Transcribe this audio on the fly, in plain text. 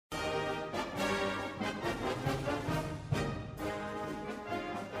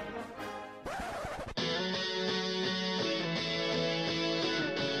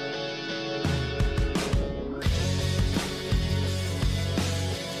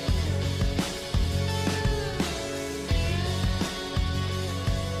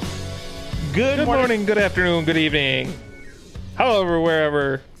Good morning, good afternoon, good evening. However,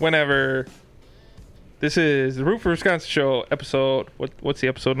 wherever, whenever. This is the Root for Wisconsin show, episode, what's the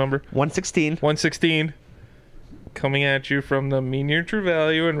episode number? 116. 116. Coming at you from the Mean True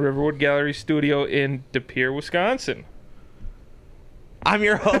Value and Riverwood Gallery studio in De Pere, Wisconsin. I'm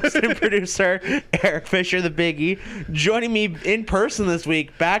your host and producer, Eric Fisher, the Biggie. Joining me in person this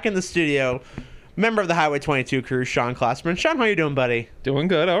week, back in the studio, member of the Highway 22 crew, Sean Klossman. Sean, how you doing, buddy? Doing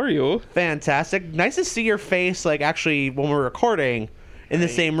good. How are you? Fantastic. Nice to see your face, like, actually, when we're recording in the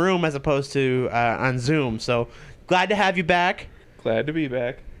same room as opposed to on Zoom. So, glad to have you back. Glad to be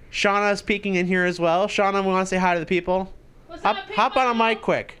back. Shauna's peeking in here as well. Shauna, we want to say hi to the people. Hop on a mic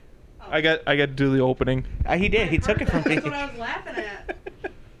quick. I got to do the opening. He did. He took it from me. That's what I was laughing at.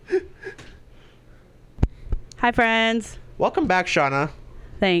 Hi, friends. Welcome back, Shauna.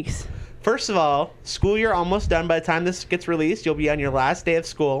 Thanks. First of all, school year almost done. By the time this gets released, you'll be on your last day of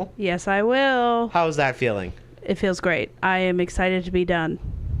school. Yes, I will. How's that feeling? It feels great. I am excited to be done.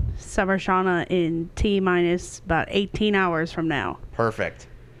 Summer Shauna in T-minus about 18 hours from now. Perfect.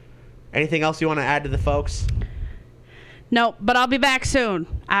 Anything else you want to add to the folks? Nope, but I'll be back soon.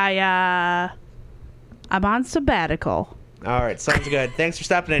 I'm on sabbatical. All right, sounds good. Thanks for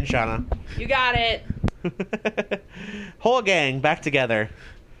stopping in, Shauna. You got it. Whole gang back together.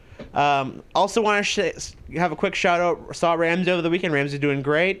 Also want to have a quick shout out. Saw Ramsey over the weekend. Ramsey's doing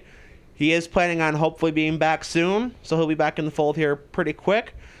great. He is planning on hopefully being back soon, so he'll be back in the fold here pretty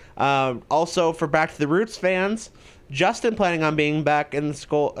quick. Also, for Back to the Roots fans, Justin planning on being back in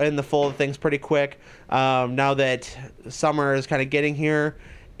the fold of things pretty quick. Now that summer is kind of getting here,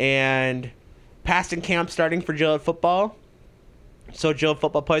 and passing camp starting for Gillette football. So Gillette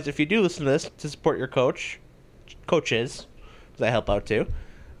football players, if you do listen to this, to support your coaches, because I help out too.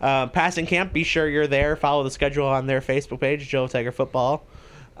 Passing camp, be sure you're there. Follow the schedule on their Facebook page, Gillette Tiger Football.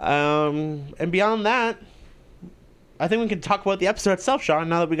 And beyond that, I think we can talk about the episode itself, Sean,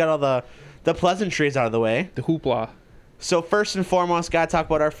 now that we got all the pleasantries out of the way. The hoopla. So first and foremost, got to talk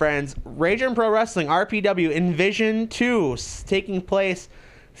about our friends, Raging Pro Wrestling, RPW, Envision 2, taking place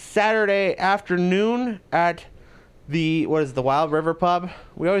Saturday afternoon at the Wild River Pub?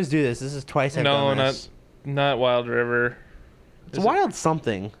 We always do this. This is twice I've done this. Not Wild River. It's Wild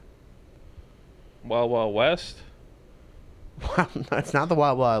something. Wild Wild West? Well, it's not the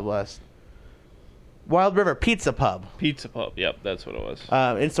Wild Wild West. Wild River Pizza Pub. Pizza Pub. Yep, that's what it was.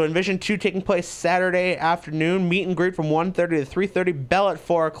 And so Envision 2 taking place Saturday afternoon. Meet and greet from 1:30 to 3:30. Bell at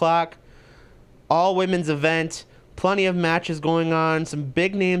 4 o'clock. All women's event. Plenty of matches going on. Some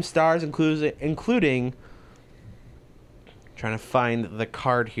big name stars, including trying to find the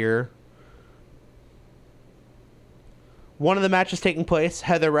card here. One of the matches taking place,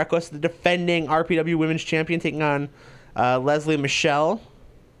 Heather Reckless, the defending RPW Women's Champion, taking on Leslie Michelle.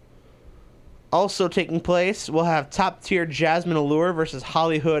 Also taking place, we'll have top-tier Jasmine Allure versus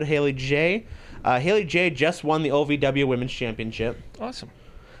Hollywood Haley J. Haley J just won the OVW Women's Championship. Awesome.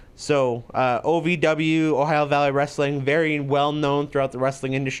 So, OVW, Ohio Valley Wrestling, very well-known throughout the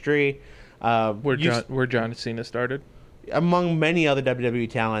wrestling industry. Where John Cena started. Among many other WWE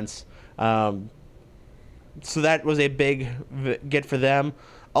talents. So that was a big get for them.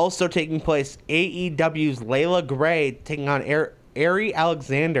 Also taking place, AEW's Layla Gray taking on Ari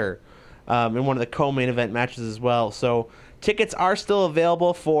Alexander in one of the co-main event matches as well. So tickets are still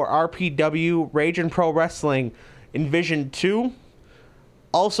available for RPW, Raging Pro Wrestling, Envision 2.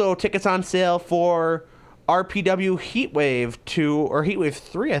 Also tickets on sale for RPW Heatwave 2, or Heatwave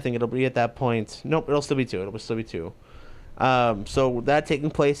 3, I think it'll be at that point. Nope, it'll still be 2. It'll still be 2. So that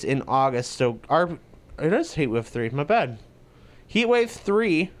taking place in August. So it is Heatwave 3. My bad. Heatwave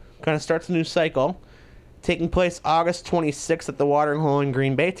 3 kind of starts a new cycle. Taking place August 26th at the Watering Hole in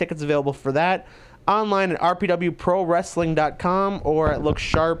Green Bay. Tickets available for that online at rpwprowrestling.com or at Look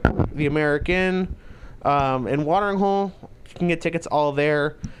Sharp, The American, and Watering Hole. You can get tickets all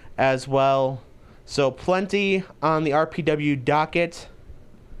there as well. So plenty on the RPW docket.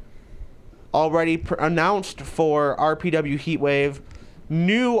 Already announced for RPW Heatwave.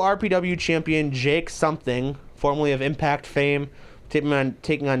 New RPW champion Jake Something, formerly of Impact fame,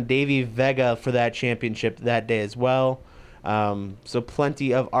 taking on Davey Vega for that championship that day as well. So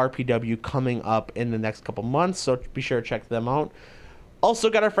plenty of RPW coming up in the next couple months, so be sure to check them out. Also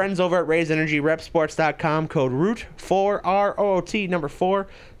got our friends over at Raise Energy, repsports.com, code ROOT4, R-O-O-T, number 4,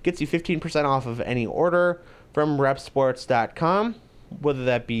 gets you 15% off of any order from repsports.com, whether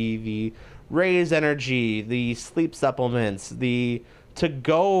that be the Raise Energy, the sleep supplements, the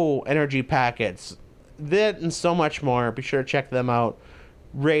to-go energy packets, that and so much more. Be sure to check them out.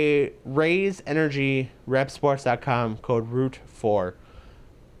 Raise Energy, repsports.com, code ROOT4.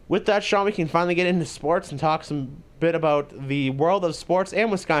 with that, Sean, we can finally get into sports and talk some bit about the world of sports and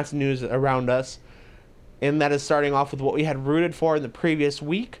Wisconsin news around us. And that is starting off with what we had rooted for in the previous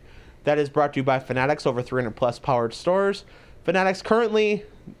week. That is brought to you by Fanatics, over 300 plus powered stores. Fanatics currently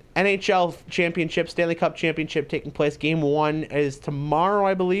NHL Championship, Stanley Cup Championship taking place. Game 1 is tomorrow,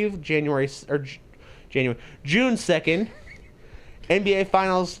 I believe, June 2nd. NBA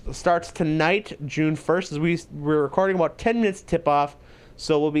Finals starts tonight, June 1st, as we're recording about 10 minutes tip off.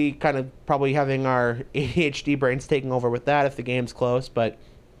 So we'll be kind of probably having our ADHD brains taking over with that if the game's close. But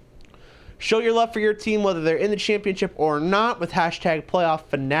show your love for your team, whether they're in the championship or not, with hashtag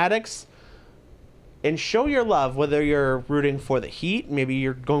 #PlayoffFanatics. And show your love whether you're rooting for the Heat. Maybe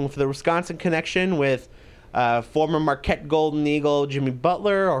you're going for the Wisconsin connection with former Marquette Golden Eagle Jimmy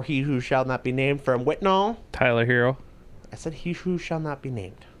Butler, or he who shall not be named from Whitnall. Tyler Hero. I said he who shall not be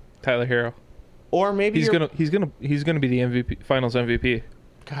named. Tyler Hero. Or maybe he's gonna be the MVP, Finals MVP.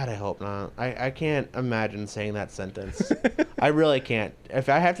 God, I hope not. I can't imagine saying that sentence. I really can't. If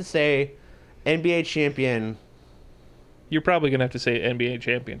I have to say NBA champion, you're probably gonna have to say NBA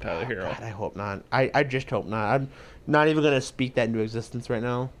champion Tyler Hero. God, I hope not. I just hope not. I'm not even gonna speak that into existence right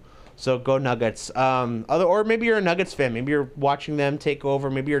now. So go Nuggets. Or maybe you're a Nuggets fan. Maybe you're watching them take over.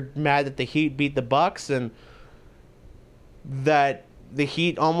 Maybe you're mad that the Heat beat the Bucks and that the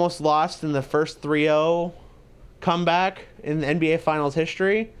Heat almost lost in the first 3-0 comeback in the NBA Finals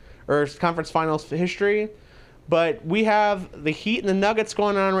history, or Conference Finals history. But we have the Heat and the Nuggets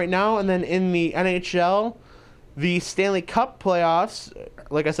going on right now, and then in the NHL, the Stanley Cup playoffs,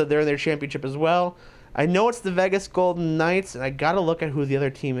 like I said, they're in their championship as well. I know it's the Vegas Golden Knights, and I got to look at who the other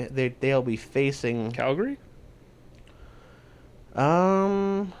team they'll be facing. Calgary?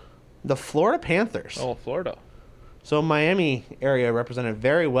 The Florida Panthers. Oh, Florida. So Miami area represented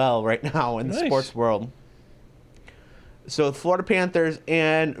very well right now in the sports world. So the Florida Panthers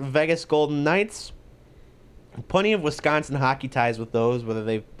and Vegas Golden Knights. Plenty of Wisconsin hockey ties with those, whether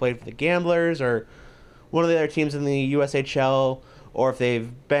they've played for the Gamblers or one of the other teams in the USHL, or if they've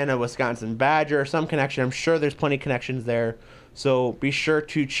been a Wisconsin Badger or some connection. I'm sure there's plenty of connections there. So be sure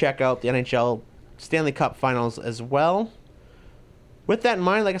to check out the NHL Stanley Cup Finals as well. With that in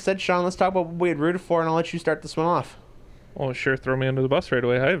mind, like I said, Sean, let's talk about what we had rooted for, and I'll let you start this one off. Oh, sure. Throw me under the bus right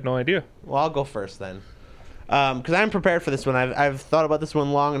away. I have no idea. Well, I'll go first then. Because I'm prepared for this one. I've thought about this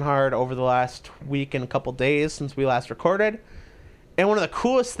one long and hard over the last week and a couple days since we last recorded. And one of the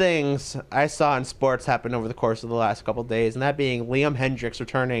coolest things I saw in sports happen over the course of the last couple days, and that being Liam Hendriks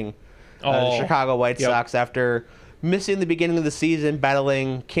returning to the Chicago White Sox after missing the beginning of the season,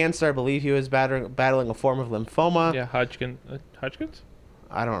 battling cancer. I believe he was battling a form of lymphoma. Yeah, Hodgkin's?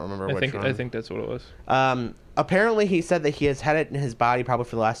 I don't remember which one. I think that's what it was. Apparently, he said that he has had it in his body probably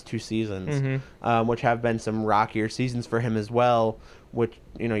for the last 2 seasons, which have been some rockier seasons for him as well, which,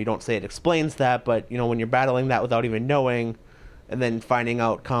 you don't say it explains that, but, when you're battling that without even knowing and then finding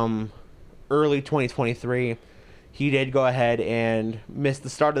out come early 2023, he did go ahead and miss the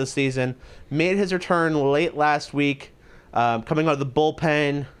start of the season, made his return late last week, coming out of the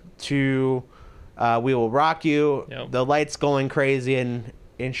bullpen to We Will Rock You. Yep. The lights going crazy in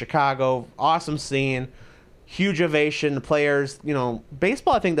Chicago. Awesome scene. Huge ovation. The players,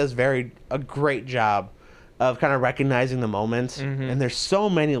 baseball I think does a great job of kind of recognizing the moments. And there's so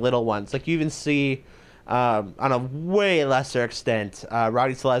many little ones. Like you even see on a way lesser extent,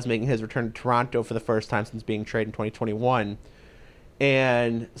 Rowdy Tellez making his return to Toronto for the first time since being traded in 2021.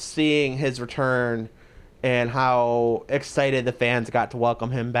 And seeing his return and how excited the fans got to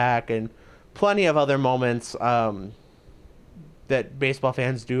welcome him back, and plenty of other moments that baseball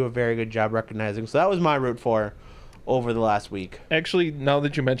fans do a very good job recognizing. So that was my root for over the last week. Actually, now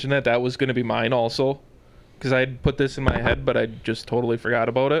that you mention that was going to be mine also, because I had put this in my head, but I just totally forgot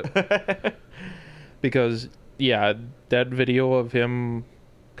about it. Because, that video of him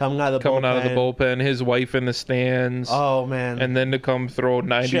coming out of the bullpen, his wife in the stands. Oh, man. And then to come throw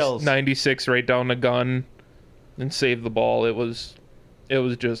 96 right down the gun and save the ball. It was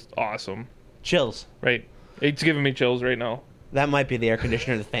just awesome. Chills. Right. It's giving me chills right now. That might be the air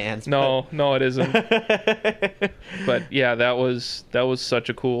conditioner of the fans. No, it isn't. But that was such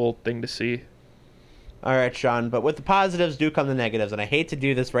a cool thing to see. All right, Sean. But with the positives do come the negatives, and I hate to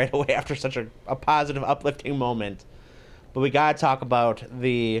do this right away after such a positive, uplifting moment. But we gotta talk about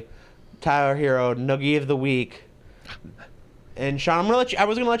the Tyler Hero Noogie of the Week. And Sean, I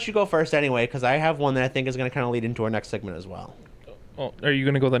was gonna let you go first anyway, because I have one that I think is gonna kind of lead into our next segment as well. Oh, are you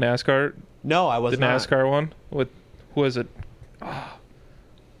gonna go the NASCAR? No, I was not. The NASCAR one with who was it? Oh.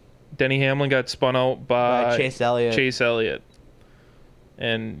 Denny Hamlin got spun out by Chase Elliott.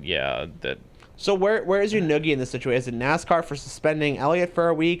 And that. So where is your noogie in this situation? Is it NASCAR for suspending Elliott for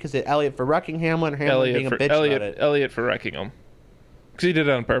a week? Is it Elliott for wrecking Hamlin, or Hamlin being a bitch about it? Elliott for wrecking him. Because he did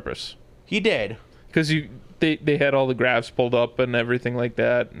it on purpose. He did. Because they had all the graphs pulled up and everything like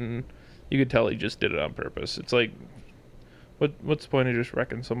that, and you could tell he just did it on purpose. It's like, what's the point of just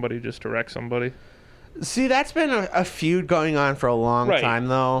wrecking somebody just to wreck somebody? See, that's been a feud going on for a long time,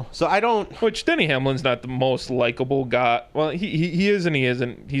 though. So I don't... Which Denny Hamlin's not the most likable guy. Well, he is and he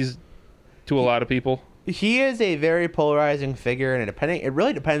isn't. He's to a lot of people. He is a very polarizing figure, and it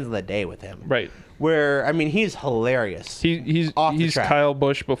really depends on the day with him. Right. Where, I mean, he's hilarious. He's Kyle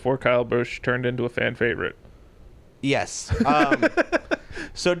Busch before Kyle Busch turned into a fan favorite. Yes.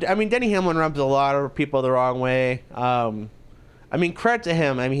 So, I mean, Denny Hamlin rubs a lot of people the wrong way. I mean, credit to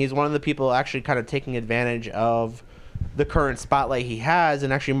him. I mean, he's one of the people actually kind of taking advantage of the current spotlight he has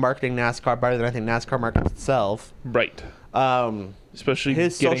and actually marketing NASCAR better than I think NASCAR markets itself. Right. Especially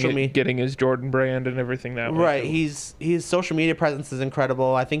his getting his Jordan brand and everything that way. Right. His social media presence is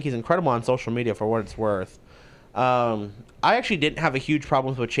incredible. I think he's incredible on social media for what it's worth. I actually didn't have a huge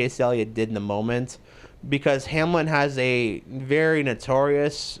problem with what Chase Elliott did in the moment because Hamlin has a very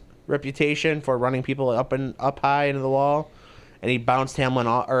notorious reputation for running people up high into the wall. And he bounced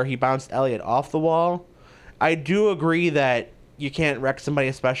Elliott off the wall. I do agree that you can't wreck somebody,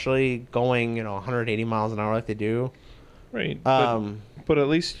 especially going 180 miles an hour like they do. Right. But at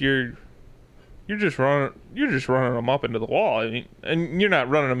least you're just running them up into the wall. I mean, and you're not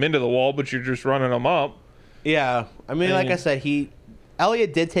running them into the wall, but you're just running them up. Yeah. I mean, like I said,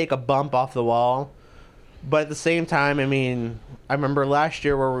 Elliott did take a bump off the wall, but at the same time, I mean, I remember last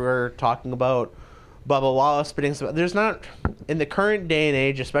year where we were talking about Bubba Wallace spitting some. There's not, in the current day and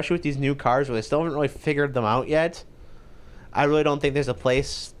age, especially with these new cars where they still haven't really figured them out yet, I really don't think there's a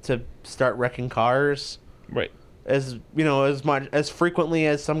place to start wrecking cars. Right. As frequently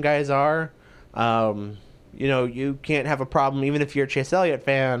as some guys are. You can't have a problem, even if you're a Chase Elliott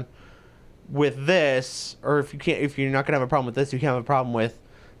fan, with this, or if you're not gonna have a problem with this, you can't have a problem with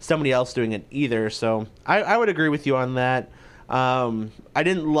somebody else doing it either. So I would agree with you on that. I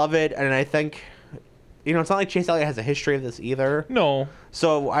didn't love it, and I think it's not like Chase Elliott has a history of this either. No.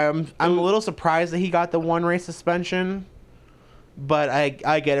 So I'm a little surprised that he got the one race suspension, but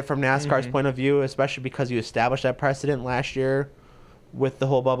I get it from NASCAR's point of view, especially because you established that precedent last year with the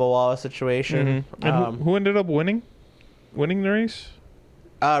whole Bubba Wallace situation. And who ended up winning the race?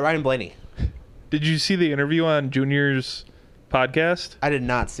 Ryan Blaney. Did you see the interview on Junior's podcast? I did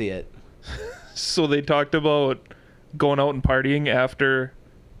not see it. So they talked about going out and partying after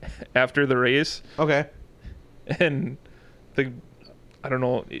the race. Okay. And I don't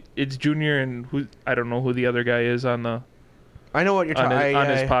know, it's Junior and I don't know who the other guy is on I know what you're talking on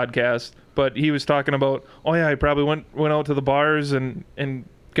his podcast, but he was talking about, oh yeah, I probably went out to the bars and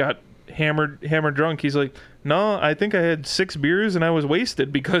got hammered drunk. He's like, no, I think I had 6 beers and I was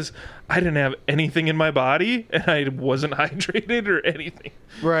wasted because I didn't have anything in my body and I wasn't hydrated or anything.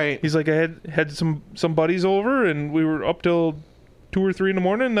 Right. He's like, I had some buddies over and we were up till 2 or 3 in the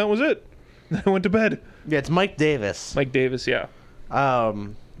morning and that was it. Then I went to bed. Yeah, it's Mike Davis. Yeah.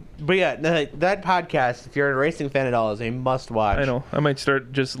 But yeah, that podcast, if you're a racing fan at all, is a must-watch. I know. I might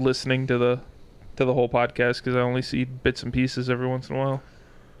start just listening to the whole podcast because I only see bits and pieces every once in a while.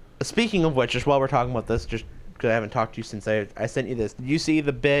 Speaking of which, just while we're talking about this, just because I haven't talked to you since I sent you this, did you see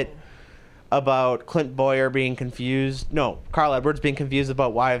the bit about Clint Boyer being confused? No, Carl Edwards being confused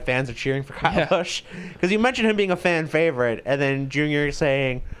about why fans are cheering for Kyle Busch? Because you mentioned him being a fan favorite, and then Junior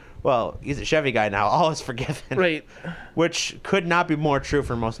saying, well, he's a Chevy guy now. All is forgiven. Right. Which could not be more true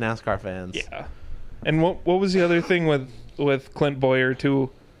for most NASCAR fans. Yeah. And what was the other thing with Clint Boyer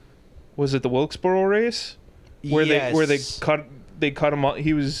too? Was it the Wilkesboro race? Where they cut him off.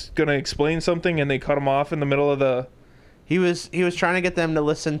 He was gonna explain something and they cut him off in the middle of the. He was trying to get them to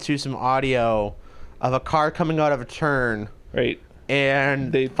listen to some audio of a car coming out of a turn. Right.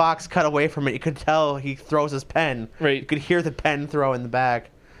 And Fox cut away from it. You could tell he throws his pen. Right. You could hear the pen throw in the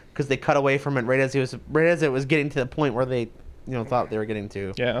back because they cut away from it right as it was getting to the point where they thought they were getting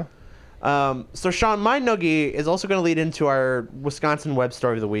to. Yeah. So Sean, my noogie is also going to lead into our Wisconsin web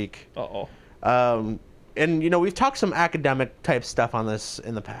story of the week. Uh-oh. And we've talked some academic type stuff on this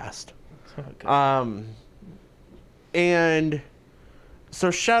in the past. Okay. And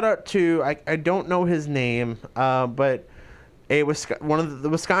so shout out to I don't know his name, but one of the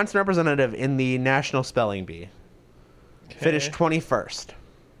Wisconsin representative in the National Spelling Bee. Okay. Finished 21st.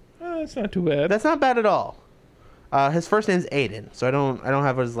 That's not too bad. That's not bad at all. His first name's Aiden, so I don't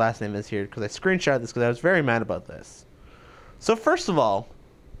have what his last name is here because I screenshot this because I was very mad about this. So first of all,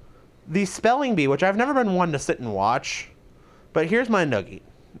 the spelling bee, which I've never been one to sit and watch, but here's my noogie.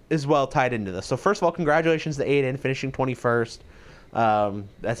 is well tied into this. So first of all, congratulations to Aiden finishing 21st.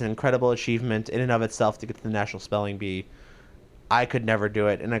 That's an incredible achievement in and of itself to get to the National Spelling Bee. I could never do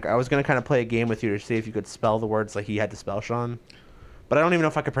it, and I was going to kind of play a game with you to see if you could spell the words like he had to spell, Sean. But I don't even know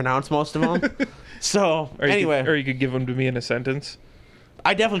if I could pronounce most of them. So, anyway. Or you could give them to me in a sentence.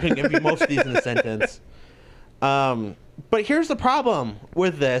 I definitely couldn't give you most of these in a sentence. But here's the problem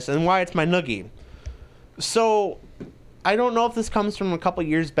with this and why it's my noogie. So, I don't know if this comes from a couple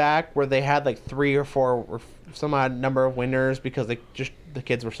years back where they had like 3 or 4 or some odd number of winners because the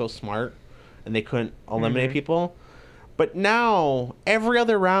kids were so smart and they couldn't eliminate people. But now, every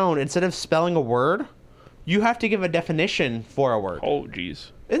other round, instead of spelling a word, you have to give a definition for a word. Oh,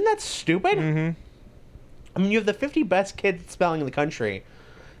 jeez. Isn't that stupid? Mm-hmm. I mean, you have the 50 best kids at spelling in the country.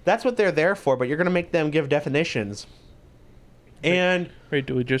 That's what they're there for, but you're going to make them give definitions. And... Wait,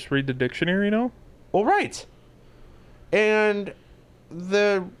 do we just read the dictionary now? Well, right. And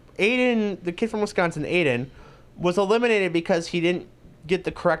the kid from Wisconsin, Aiden, was eliminated because he didn't get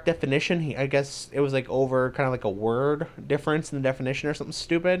the correct definition. I guess it was like over kind of like a word difference in the definition or something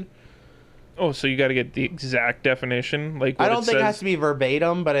stupid. Oh, so you got to get the exact definition, like what I don't think says? It has to be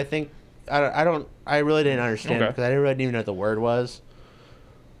verbatim, but I think I really didn't understand it because I didn't even know what the word was.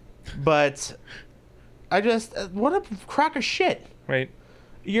 But what a crock of shit. Right.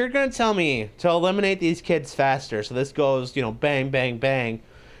 You're gonna tell me to eliminate these kids faster, so this goes, bang, bang, bang.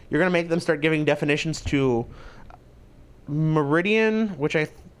 You're gonna make them start giving definitions to meridian, which I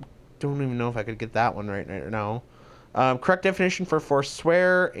don't even know if I could get that one right now. Correct definition for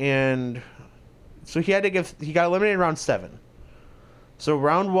forswear, and so he got eliminated in round 7. So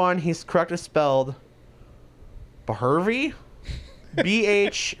round 1, he's correctly spelled Bahervy,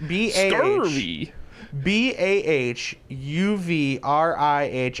 Scurvy. Bahuvrihi.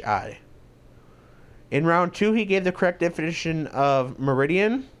 In round 2, he gave the correct definition of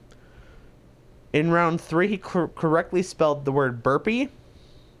meridian. In round 3, he correctly spelled the word burpee.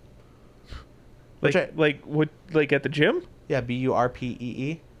 Like at the gym? Yeah,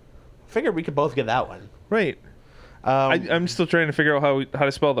 Burpee. Figured we could both get that one. Right. I'm still trying to figure out how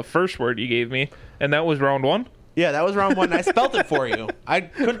to spell the first word you gave me, and that was round 1? Yeah, that was round 1. I spelled it for you. I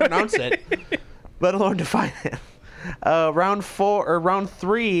couldn't pronounce it, let alone define it. Round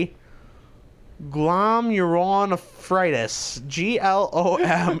 3, glomerulonephritis.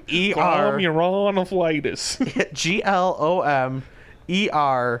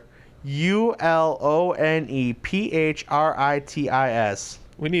 Glomerulonephritis. Glomerulonephritis.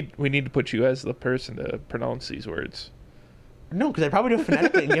 We need to put you as the person to pronounce these words. No, because I'd probably do it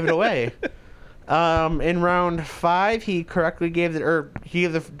phonetically and give it away. In round 5, he gave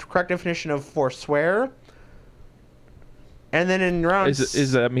the correct definition of forswear. And then in round...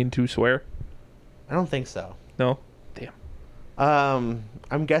 Is that mean to swear? I don't think so. No? Damn.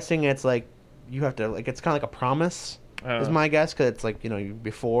 I'm guessing it's like you have to... it's kind of like a promise, is my guess, because it's like,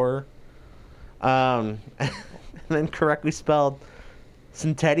 before. And then correctly spelled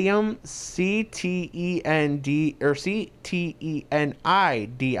Centennium, CTEND, or CTENIDIUM.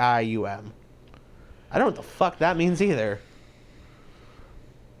 I don't know what the fuck that means either.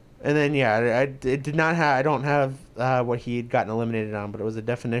 And then, it did not have... I don't have what he had gotten eliminated on, but it was a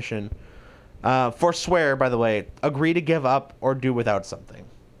definition. Forswear, by the way, agree to give up or do without something.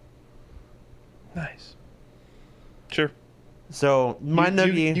 Nice. Sure. So, my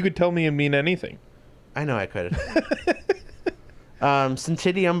noogie... You could tell me and mean anything. I know I could.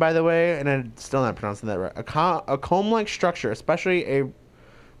 Syntidium, by the way, and I'm still not pronouncing that right. A comb-like structure, especially a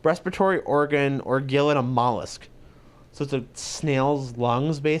respiratory organ or gill in a mollusk. So it's a snail's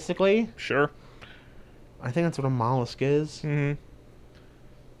lungs, basically. Sure. I think that's what a mollusk is. Mm-hmm.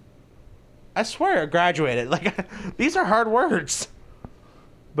 I swear I graduated. These are hard words.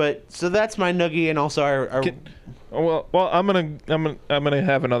 But so that's my noogie, and also our well, I'm gonna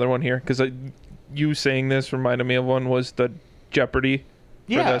have another one here because you saying this reminded me of one was the Jeopardy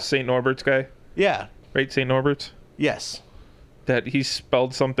for the St. Norbert's guy. Yeah. Right, St. Norbert's. Yes. That he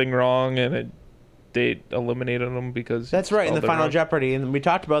spelled something wrong and they eliminated him because that's right in the final Jeopardy, and we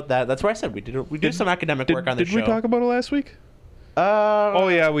talked about that. That's why I said we did some academic work on the show. Did we talk about it last week?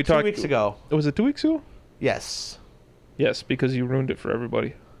 We talked 2 weeks ago. Was it 2 weeks ago? Yes. Yes, because you ruined it for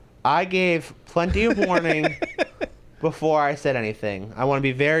everybody. I gave plenty of warning before I said anything. I want to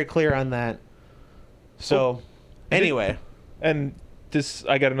be very clear on that. So, anyway. And this,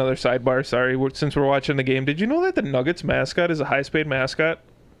 I got another sidebar, sorry. Since we're watching the game, did you know that the Nuggets mascot is a high-paid mascot?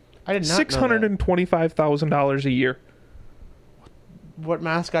 I did not know that. $625,000 a year. What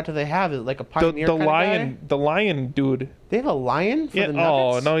mascot do they have? Is it like a pioneer kind of guy? The lion dude. They have a lion for the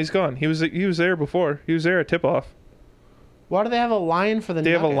Nuggets? Oh, no, he's gone. He was there before. He was there at tip-off. Why do they have a lion for the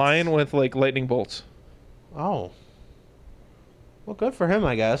They Nuggets? have a lion with like lightning bolts. Oh. Well, good for him,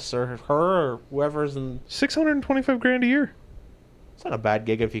 I guess, or her, or whoever's in. $625,000 a year, It's not a bad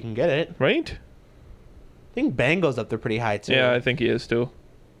gig if you can get it. right? I think Bango's up there pretty high too. Yeah, I think he is too.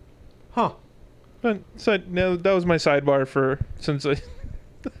 Huh. But so no, that was my sidebar for since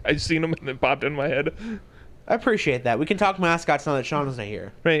I seen him and it popped in my head. I appreciate that. We can talk mascots now that Sean isn't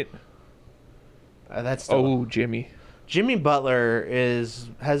here. Right. That's still Oh, Jimmy. Jimmy Butler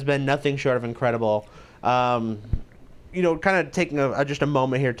has been nothing short of incredible. You know, kind of taking just a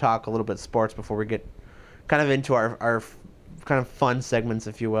moment here to talk a little bit sports before we get kind of into our kind of fun segments,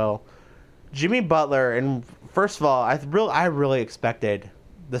 if you will. Jimmy Butler, and first of all, I really expected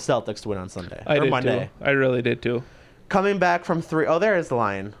the Celtics to win on Sunday I or did Monday. too. I really did too. Coming back from 3. Oh, there is the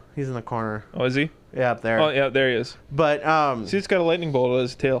Lion. He's in the corner. Oh, is he? Yeah, up there. Oh, yeah, there he is. But See, it's got a lightning bolt on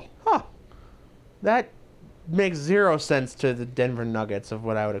his tail. huh, that makes zero sense to the Denver Nuggets of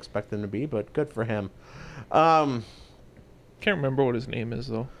what I would expect them to be. But good for him. Can't remember what his name is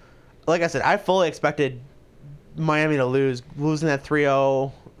though. Like I said, I fully expected Miami to losing that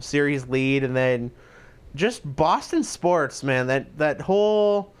 3-0 series lead, and then just Boston sports, man. That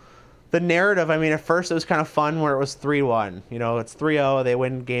whole the narrative. I mean, at first it was kind of fun where it was 3-1. You know, it's 3-0. They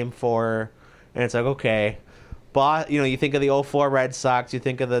win Game 4, and it's like okay, you know, you think of the 0-4 Red Sox, you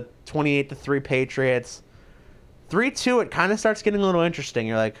think of the 28-3 Patriots. 3-2, it kind of starts getting a little interesting.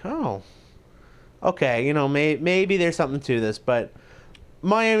 You're like, oh, okay, you know, maybe there's something to this, but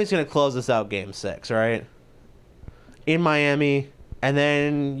Miami's going to close this out Game 6, right? In Miami, and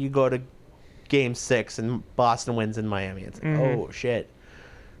then you go to Game 6, and Boston wins in Miami. It's like, oh, shit.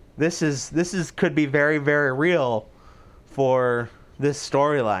 This could be very, very real for this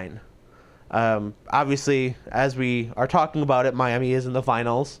storyline. Obviously, as we are talking about it, Miami is in the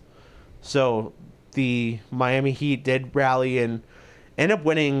finals. So the Miami Heat did rally and end up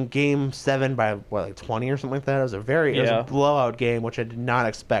winning Game 7 by, like 20 or something like that. It was a blowout game, which I did not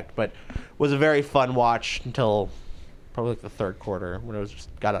expect, but was a very fun watch until probably like the third quarter when it was just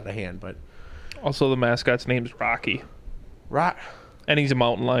got out of hand. But Also, the mascot's name's Rocky, and he's a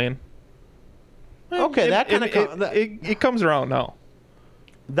mountain lion. Okay, It comes around now.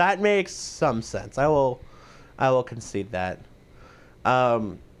 that makes some sense. I will concede that.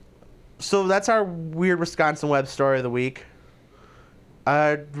 So that's our weird Wisconsin web story of the week.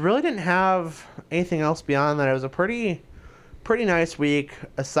 I really didn't have anything else beyond that. It was a pretty nice week.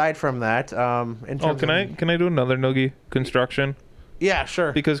 Aside from that, in terms Can I do another noogie? Construction, Yeah,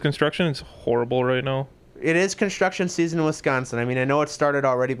 sure. because construction is horrible right now. It is construction season in Wisconsin. I mean, I know it started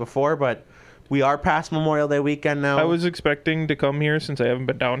already before, but we are past Memorial Day weekend now. I was expecting to come here since I haven't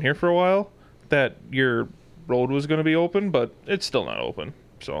been down here for a while that your road was going to be open, but it's still not open.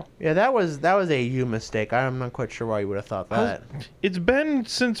 So Yeah, that was a you mistake. I'm not quite sure why you would have thought that. it's been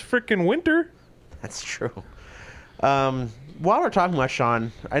since frickin' winter. That's true. While we're talking about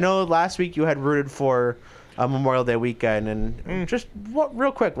Sean, I know last week you had rooted for Memorial Day weekend, and just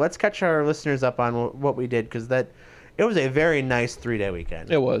real quick, let's catch our listeners up on what we did, because it was a very nice 3-day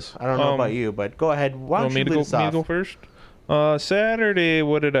weekend. It was. I don't know about you, but go ahead. Why don't you lead us off? Me to go first? Saturday,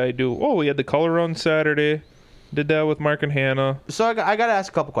 what did I do? Oh, we had the color run Saturday. Did that with Mark and Hannah. So I got to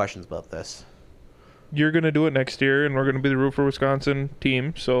ask a couple questions about this. You're going to do it next year, and we're going to be the Root for Wisconsin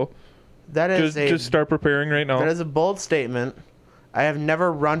team. So That is just start preparing right now. That is a bold statement. I have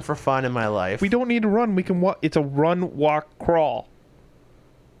never run for fun in my life. We don't need to run. We can walk. It's a run, walk, crawl.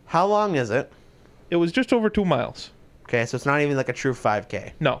 How long is it? It was just over 2 miles. Okay, so it's not even like a true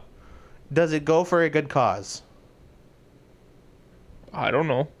 5K. No. Does it go for a good cause? I don't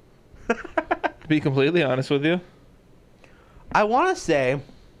know. To be completely honest with you. I want to say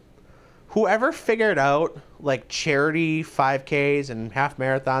whoever figured out like charity 5Ks and half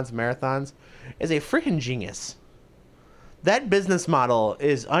marathons and marathons is a freaking genius. That business model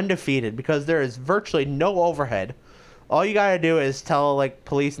is undefeated because there is virtually no overhead. All you got to do is tell like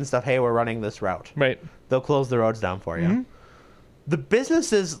police and stuff, hey, we're running this route. Right. They'll close the roads down for you. The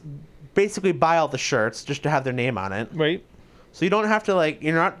businesses basically buy all the shirts just to have their name on it. Right. So you don't have to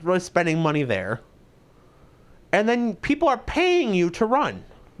you're not really spending money there. And then people are paying you to run.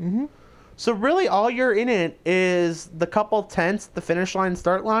 So really all you're in it is the couple tents, the finish line,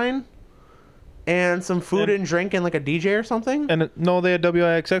 start line, and some food and drink and like a DJ or something. And no, they had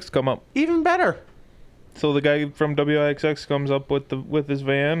WIXX come up. Even better. So the guy from WIXX comes up with his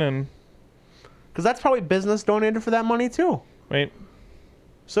van and... Because that's probably business donated for that money too. Right.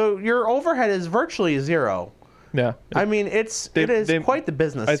 So your overhead is virtually zero. Yeah. I mean, it is quite the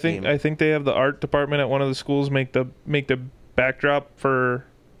business scheme. I think they have the art department at one of the schools make the backdrop for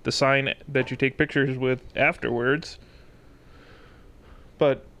the sign that you take pictures with afterwards.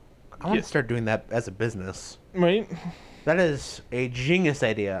 But I want to start doing that as a business. right, That is a genius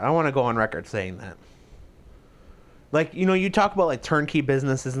idea. I want to go on record saying that. Like, you talk about like turnkey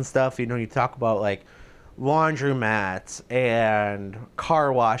businesses and stuff. You talk about like laundromats and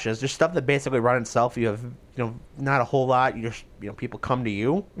car washes, just stuff that basically run itself. You have, not a whole lot. You just, people come to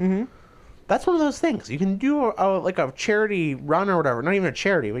you. mm-hmm. That's one of those things. You can do like a charity run or whatever. Not even a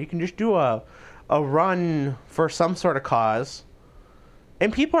charity, but you can just do a run for some sort of cause,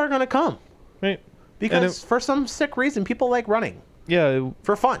 and people are going to come. Right. Because for some sick reason, people like running. Yeah.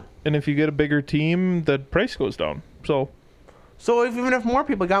 For fun. And if you get a bigger team, the price goes down. So even if more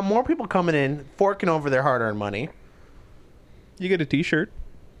people coming in, forking over their hard-earned money, you get a T-shirt.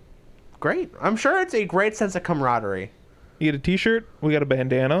 Great. I'm sure it's a great sense of camaraderie. You get a T-shirt. We got a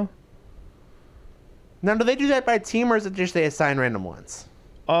bandana. Now, do they do that by team, or is it just they assign random ones?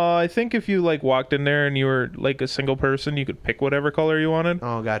 I think if you like walked in there and you were like a single person, you could pick whatever color you wanted.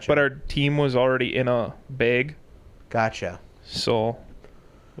 Oh, gotcha. But our team was already in a bag. Gotcha. So,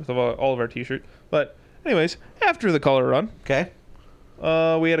 with all of our T-shirts. But anyways, after the color run, Okay.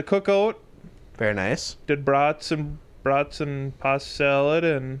 we had a cookout. Very nice. Did brats and pasta salad,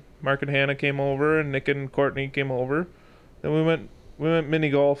 and Mark and Hannah came over, and Nick and Courtney came over. Then we went mini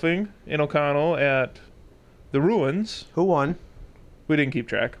golfing in O'Connell at the Ruins. Who won? We didn't keep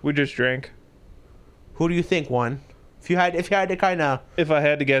track. We just drank. Who do you think won? If you had to kind of... If I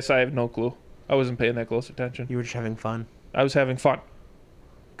had to guess, I have no clue. I wasn't paying that close attention. You were just having fun. I was having fun.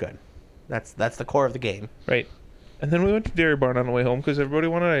 Good. That's the core of the game. Right. And then we went to Dairy Barn on the way home because everybody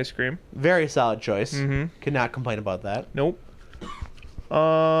wanted ice cream. Very solid choice. Mm-hmm. Could not complain about that. Nope.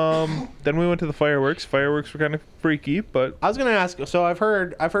 Then we went to the fireworks. Fireworks were kind of freaky, but I was gonna ask. So I've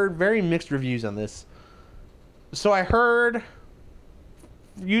heard very mixed reviews on this. So I heard.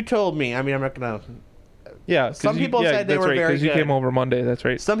 You told me. I mean, I'm not gonna. yeah. Some people said they that's were right, very because you good. came over Monday. That's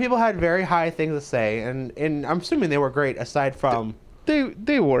right. Some people had very high things to say, and I'm assuming they were great. Aside from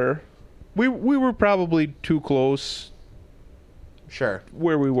They were. We were probably too close sure,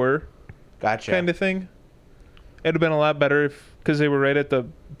 where we were, gotcha. kind of thing. It'd have been a lot better because they were right at the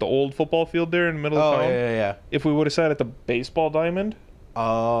old football field there in the middle of Oh town. yeah. If we would have sat at the baseball diamond,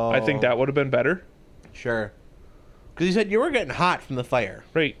 Oh, I think that would have been better. sure. Because you said you were getting hot from the fire.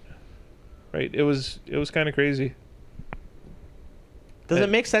 Right. It was kind of crazy. Does it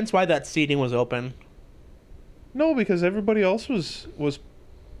make sense why that seating was open? No, because everybody else was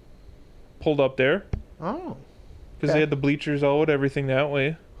pulled up there Oh, because Okay. they had the bleachers out, everything that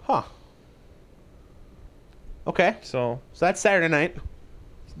way. huh. Okay, So so that's Saturday night.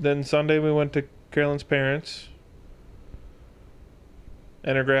 then Sunday we went to Carolyn's parents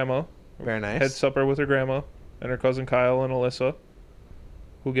and her grandma. Very nice. Had supper with her grandma and her cousin Kyle and Alyssa,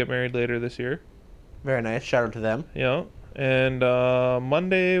 who get married later this year. Very nice. Shout out to them. Yeah. And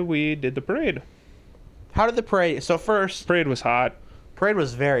Monday we did the parade. How did the parade? So first, Parade was hot. parade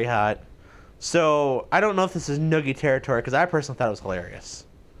was very hot. So I don't know if this is noogie territory because I personally thought it was hilarious.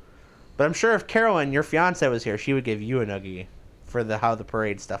 But I'm sure if Carolyn, your fiance, was here, she would give you a noogie for how the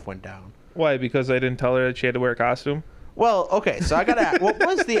parade stuff went down. Why? Because I didn't tell her that she had to wear a costume? Well, okay, so I gotta ask, what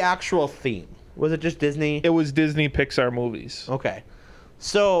was the actual theme? Was it just Disney? It was Disney Pixar movies. Okay.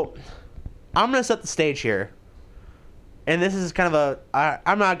 So I'm gonna set the stage here. And this is kind of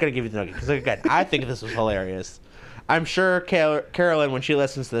I'm not gonna give you the noogie because again, I think this was hilarious. I'm sure Carolyn, when she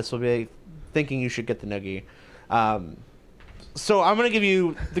listens to this, will be thinking you should get the noogie. So I'm gonna give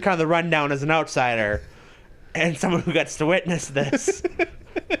you the kind of the rundown as an outsider and someone who gets to witness this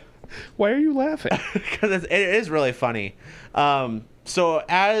Why are you laughing? because it is really funny. So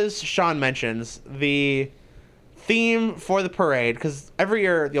as Sean mentions, the theme for the parade, because every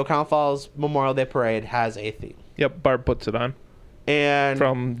year the O'Connell Falls Memorial Day Parade has a theme. Yep, Barb puts it on And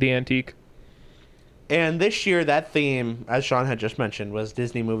from the antique. And this year, that theme, as Sean had just mentioned, was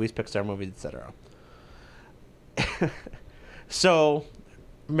Disney movies, Pixar movies, etc. So,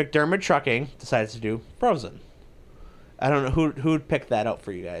 McDermott Trucking decided to do Frozen. I don't know who picked that out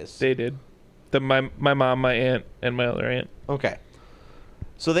for you guys. They did. My mom, my aunt, and my other aunt. Okay.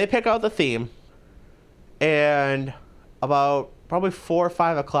 So they pick out the theme, and about probably 4 or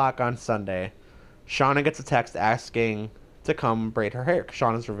 5 o'clock on Sunday, Shauna gets a text asking to come braid her hair.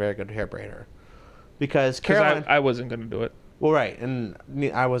 Shauna's a very good hair braider. Because Carolyn, I wasn't going to do it. well, right, and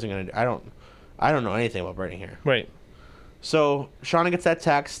I wasn't gonna. I don't know anything about braiding hair. Right. So Shauna gets that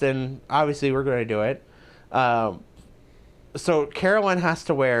text, and obviously we're gonna do it. So Carolyn has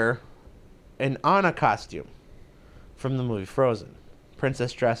to wear an Anna costume from the movie Frozen,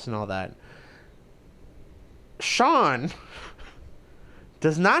 princess dress and all that. Sean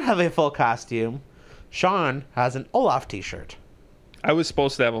does not have a full costume. Sean has an Olaf t-shirt. I was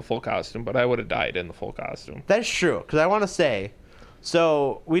supposed to have a full costume, but I would have died in the full costume. That's true, because I want to say,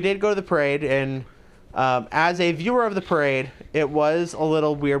 so we did go to the parade, and as a viewer of the parade, it was a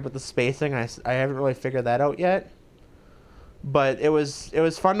little weird with the spacing. I haven't really figured that out yet, but it was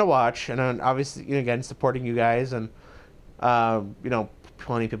fun to watch, and obviously, again, supporting you guys, and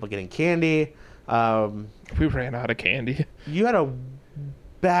plenty of people getting candy. We ran out of candy. You had a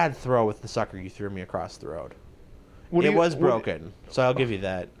bad throw with the sucker you threw me across the road. It was broken, so I'll give you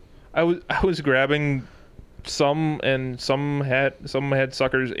that. I was grabbing some, and some had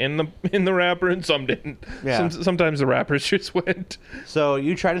suckers in the wrapper, and some didn't. Yeah. Sometimes the wrappers just went. So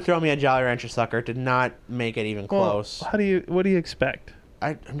you tried to throw me a Jolly Rancher sucker, did not make it even close. What do you expect?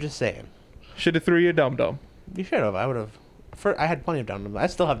 I'm just saying. Should have threw you a Dum Dum. You should have. I would have. I had plenty of Dum Dums. I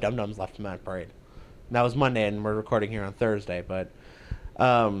still have Dum Dums left from that parade. And that was Monday, and we're recording here on Thursday. But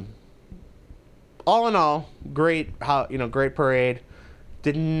all in all, great parade.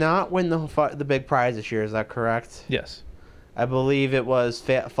 Did not win the big prize this year. Is that correct? Yes. I believe it was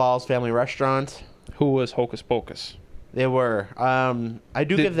Falls Family Restaurant. Who was Hocus Pocus? They were. I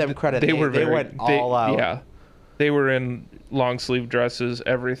do give them credit. They went all out. Yeah. They were in long sleeve dresses,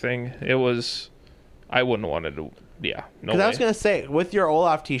 everything. It was. I wouldn't have wanted to. Yeah. No. Because I was gonna say, with your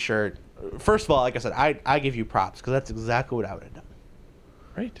Olaf T-shirt, first of all, like I said, I give you props because that's exactly what I would have done.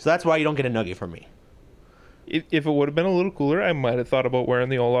 Right. So that's why you don't get a nugget from me. If it would have been a little cooler, I might have thought about wearing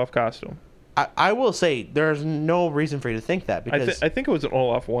the Olaf costume. I will say there's no reason for you to think that because I think it was an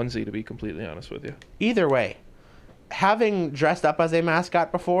Olaf onesie, to be completely honest with you. Either way, having dressed up as a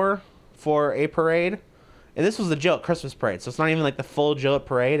mascot before for a parade, and this was the Gillette Christmas parade, so it's not even like the full Gillette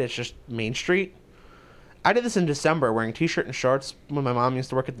parade, it's just Main Street. I did this in December wearing t-shirt and shorts when my mom used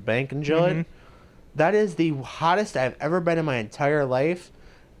to work at the bank in Gillette. Mm-hmm. That is the hottest I've ever been in my entire life,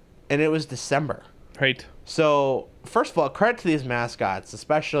 and it was December. Right. So, first of all, credit to these mascots,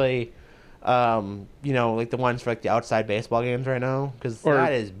 especially, like the ones for like the outside baseball games right now, because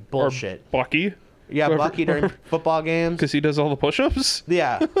that is bullshit. Or Bucky. Yeah, Bucky during football games. Because he does all the push-ups?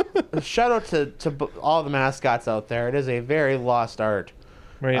 Yeah. Shout out to all the mascots out there. It is a very lost art.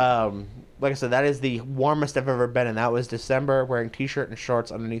 Right. Like I said, that is the warmest I've ever been, and that was December, wearing t-shirt and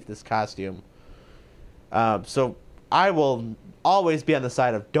shorts underneath this costume. So I will always be on the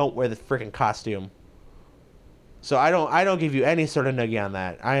side of don't wear the freaking costume. So I don't give you any sort of nugget on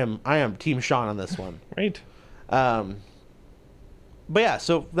that. I am Team Sean on this one. Right. But yeah,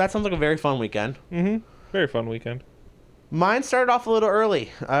 so that sounds like a very fun weekend. Mm-hmm. Very fun weekend. Mine started off a little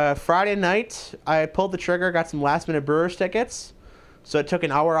early. Friday night, I pulled the trigger, got some last-minute Brewers tickets. So it took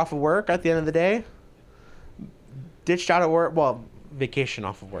an hour off of work at the end of the day. Ditched out of work. Well, vacation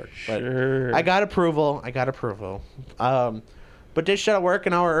off of work. But sure. I got approval. But ditched out of work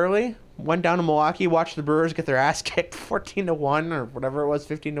an hour early. Went down to Milwaukee, watched the Brewers get their ass kicked 14-1 or whatever it was,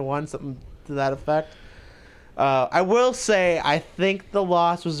 15-1, something to that effect. I will say I think the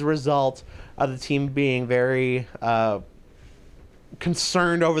loss was a result of the team being very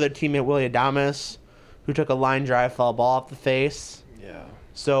concerned over their teammate Willie Adames, who took a line drive, foul ball off the face. Yeah.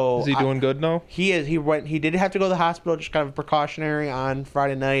 So is he doing good now? He is. He did have to go to the hospital, just kind of precautionary on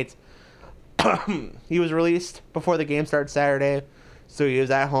Friday night. He was released before the game started Saturday, so he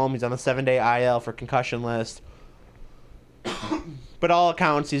was at home. He's on the 7-day IL for concussion list. But all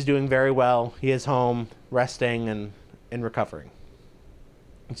accounts, he's doing very well. He is home, resting and recovering.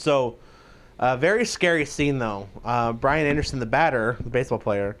 So, very scary scene though. Brian Anderson, the batter, the baseball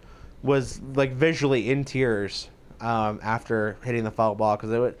player, was like visually in tears after hitting the foul ball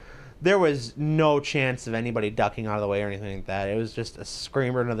because there was no chance of anybody ducking out of the way or anything like that. It was just a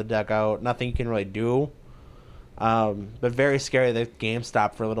screamer into the dugout. Nothing you can really do. But very scary. The game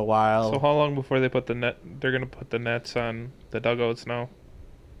stopped for a little while. So how long before they put the net? They're gonna put the nets on the dugouts now.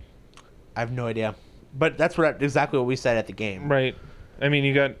 I have no idea. But that's exactly what we said at the game. Right. I mean,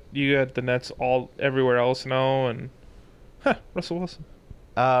 you got the nets all everywhere else now, and Russell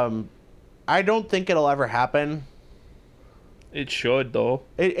Wilson. I don't think it'll ever happen. It should, though.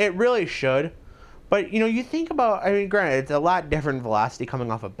 It really should. But, you think about, I mean, granted, it's a lot different velocity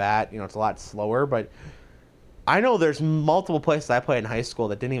coming off a bat. It's a lot slower. But I know there's multiple places I played in high school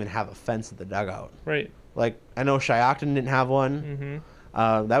that didn't even have a fence at the dugout. Right. Like, I know Shiocton didn't have one.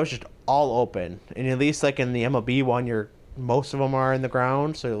 Mm-hmm. That was just all open. And at least, like, in the MLB one, most of them are in the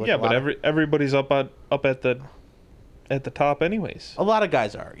ground. So like yeah, but everybody's up at the top anyways. A lot of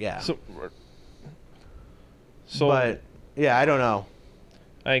guys are, yeah. So but yeah, I don't know.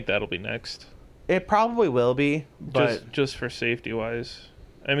 I think that'll be next. It probably will be, but just for safety wise.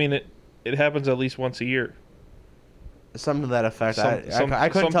 I mean, it happens at least once a year. Something to that effect. I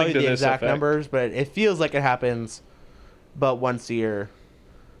couldn't tell you the exact numbers, but it feels like it happens but once a year.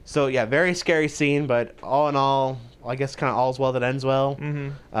 So yeah, very scary scene, but all in all, I guess kind of all's well that ends well.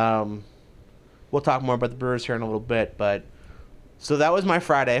 Mm-hmm. We'll talk more about the Brewers here in a little bit, but so that was my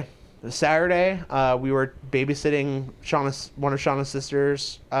Friday. The Saturday, we were babysitting one of Shauna's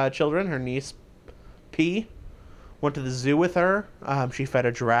sister's children, her niece P. Went to the zoo with her. She fed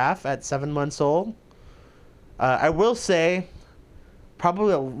a giraffe at 7 months old. I will say,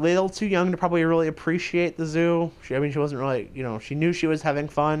 probably a little too young to probably really appreciate the zoo. She wasn't really, she knew she was having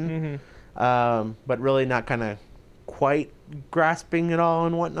fun, but really not kind of quite grasping it all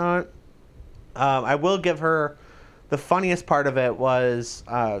and whatnot. I will give her the funniest part of it was,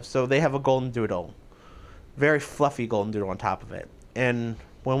 so they have a golden doodle, very fluffy golden doodle on top of it. And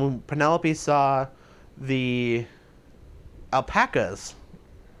when Penelope saw the alpacas,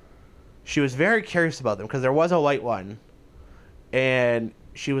 she was very curious about them because there was a white one. And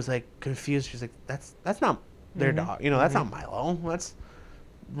she was like confused. She's like, "That's not their dog. That's not Milo." That's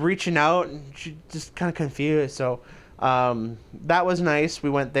reaching out, and she just kind of confused. So that was nice. We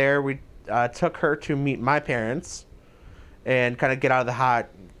went there. We took her to meet my parents, and kind of get out of the hot.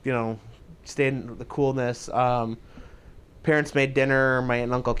 Stay in the coolness. Parents made dinner. My aunt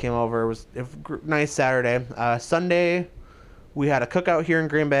and uncle came over. It was a nice Saturday. Sunday, we had a cookout here in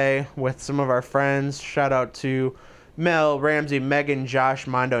Green Bay with some of our friends. Shout out to Mel, Ramsey, Megan, Josh,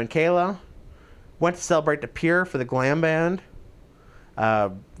 Mondo, and Kayla. Went to celebrate the Pier for the Glam Band.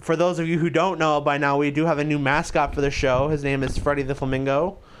 For those of you who don't know by now, we do have a new mascot for the show. His name is Freddie the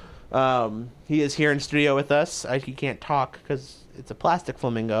Flamingo. He is here in studio with us. He can't talk because it's a plastic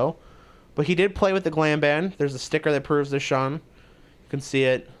flamingo. But he did play with the Glam Band. There's a sticker that proves this, Sean. You can see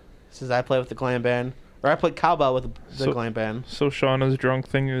it. It says, "I play with the Glam Band." Or I played cowbell with the Glam Band. So Shauna's drunk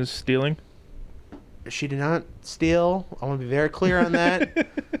thing is stealing? She did not steal. I want to be very clear on that.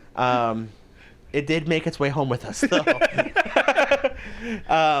 It did make its way home with us, though.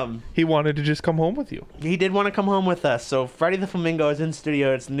 He wanted to just come home with you. He did want to come home with us. So Freddie the Flamingo is in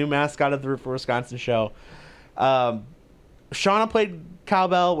studio. It's the new mascot of the Root for Wisconsin show. Shauna played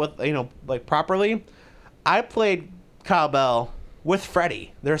cowbell with, properly. I played cowbell with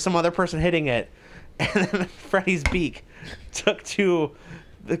Freddie. There was some other person hitting it, and then Freddie's beak took to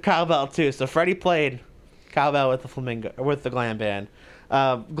the cowbell too. So Freddie played cowbell with the Glam Band.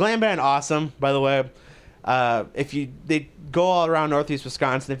 Glam Band, awesome, by the way. They go all around Northeast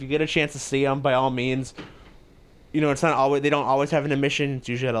Wisconsin. If you get a chance to see them, by all means. It's not always, they don't always have an admission. It's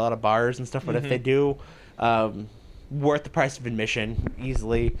usually at a lot of bars and stuff. But if they do, worth the price of admission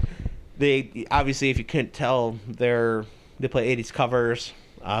easily. They obviously, if you couldn't tell, they play 80s covers.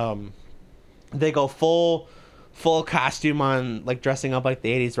 They go full costume on, like dressing up like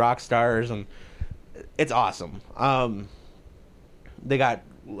the 80s rock stars, and it's awesome. They got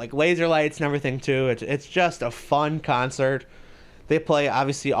like laser lights and everything too. It's just a fun concert. They play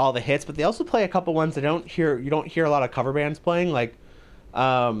obviously all the hits, but they also play a couple ones that you don't hear a lot of cover bands playing. Like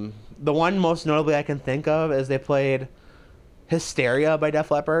the one most notably I can think of is they played Hysteria by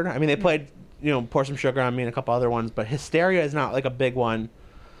Def Leppard. I mean, they played Pour Some Sugar on Me and a couple other ones, but Hysteria is not like a big one.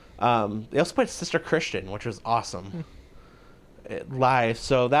 They also played Sister Christian, which was awesome live.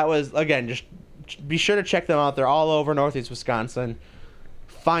 So that was, again, just be sure to check them out. They're all over Northeast Wisconsin.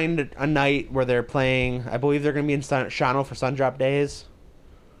 Find a night where they're playing. I believe they're going to be in Shawano for Sundrop Days.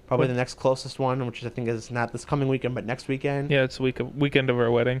 Probably the next closest one, which I think is not this coming weekend, but next weekend. Yeah, it's weekend of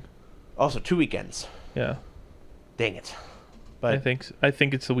our wedding. Also, 2 weekends. Yeah. Dang it. But I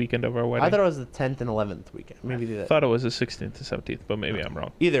think it's the weekend of our wedding. I thought it was the 10th and 11th weekend. Maybe I thought it was the 16th and 17th, but maybe I'm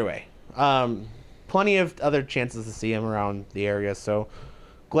wrong. Either way. Plenty of other chances to see them around the area. So,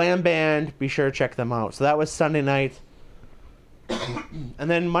 Glam Band, be sure to check them out. So that was Sunday night. And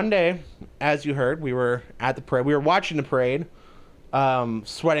then Monday, as you heard, we were at the parade. We were watching the parade,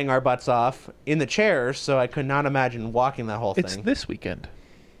 sweating our butts off in the chairs, so I could not imagine walking that whole thing. It's this weekend.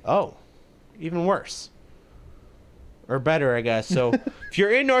 Oh, even worse. Or better, I guess. So if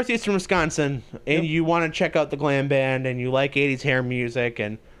you're in northeastern Wisconsin and you want to check out the Glam Band and you like 80s hair music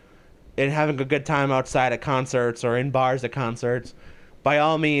and having a good time outside at concerts or in bars at concerts, by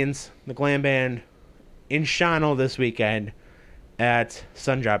all means, the Glam Band in Shawano this weekend at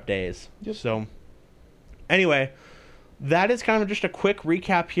Sundrop Days. Yep. So anyway, that is kind of just a quick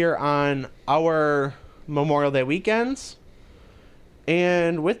recap here on our Memorial Day weekends.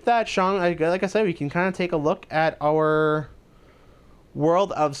 And with that, Sean, like I said, we can kind of take a look at our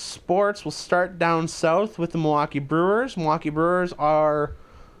world of sports. We'll start down south with the Milwaukee Brewers. Milwaukee Brewers are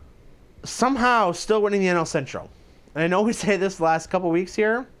somehow still winning the NL Central. And I know we say this the last couple weeks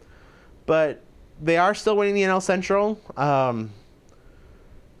here, but they are still winning the NL Central,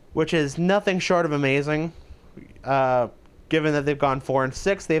 which is nothing short of amazing. given that they've gone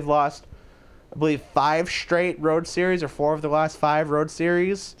 4-6. They've lost, I believe, 5 straight road series, or 4 of the last 5 road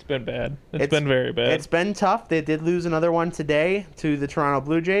series. It's been bad. It's been very bad. It's been tough. They did lose another one today to the Toronto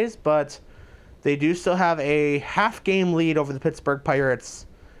Blue Jays, but they do still have a half-game lead over the Pittsburgh Pirates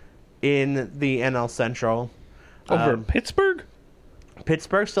in the NL Central. Over Pittsburgh?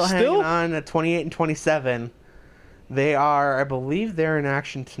 Pittsburgh still hanging on at 28-27. They are, I believe, they're in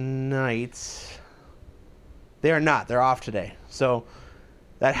action tonight. They are not. They're off today. So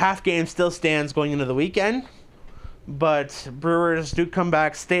that half game still stands going into the weekend. But Brewers do come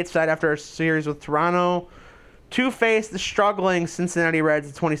back stateside after a series with Toronto to face the struggling Cincinnati Reds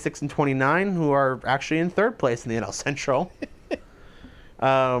at 26-29, who are actually in 3rd place in the NL Central.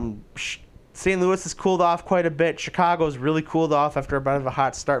 St. Louis has cooled off quite a bit. Chicago's really cooled off after a bit of a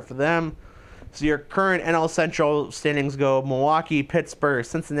hot start for them. So your current NL Central standings go Milwaukee, Pittsburgh,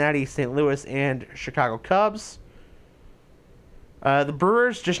 Cincinnati, St. Louis, and Chicago Cubs. The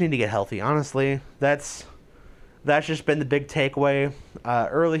Brewers just need to get healthy, honestly. That's just been the big takeaway.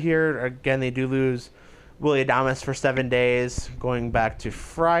 Early here, again, they do lose Willie Adames for 7 days, going back to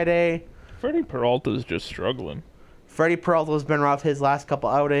Friday. Freddie Peralta's just struggling. Freddie Peralta's been rough his last couple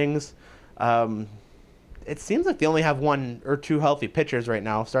outings. It seems like they only have 1 or 2 healthy pitchers right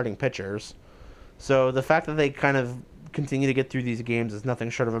now, starting pitchers. So the fact that they kind of continue to get through these games is nothing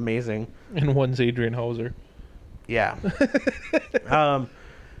short of amazing. And one's Adrian Hauser. Yeah.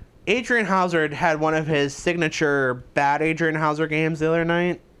 Adrian Hauser had one of his signature bad Adrian Hauser games the other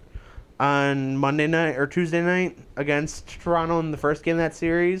night on Monday night or Tuesday night against Toronto in the first game of that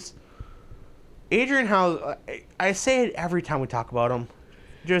series. Adrian Hauser, I say it every time we talk about him.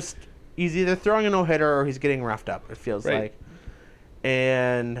 Just, he's either throwing a no-hitter or he's getting roughed up, it feels like.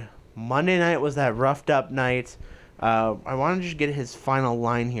 And Monday night was that roughed up night. I want to just get his final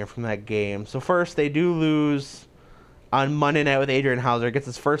line here from that game. So first, they do lose on Monday night with Adrian Hauser. Gets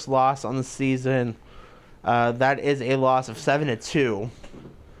his first loss on the season. That is a loss of 7-2. Well,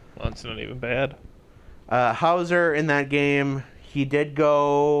 that's not even bad. Hauser in that game, he did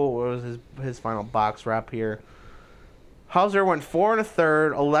go, what was his final box wrap here? Hauser went 4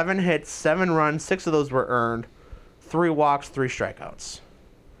 1/3, 11 hits, 7 runs, 6 of those were earned, 3 walks, 3 strikeouts.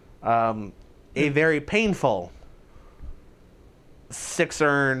 A very painful 6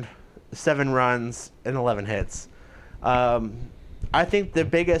 earned, 7 runs, and 11 hits. I think the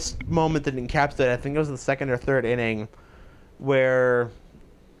biggest moment that encapsulated, I think it was the 2nd or 3rd inning, where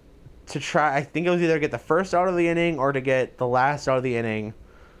I think it was either to get the first out of the inning or to get the last out of the inning.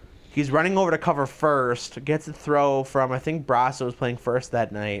 He's running over to cover first, gets a throw from, I think Brasso was playing first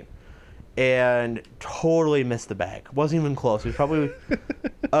that night, and totally missed the bag. Wasn't even close. He was probably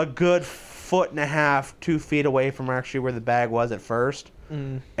a good 1.5 2 feet away from actually where the bag was at first.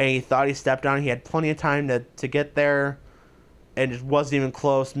 And he thought he stepped on. He had plenty of time to get there, and just wasn't even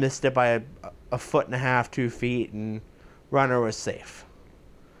close. Missed it by a 1.5 2 feet, and runner was safe.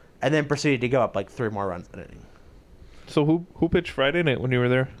 And then proceeded to go up like 3 more runs that inning. So who pitched Friday night when you were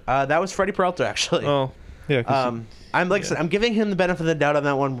there? That was Freddie Peralta, actually. Oh, yeah. I'm giving him the benefit of the doubt on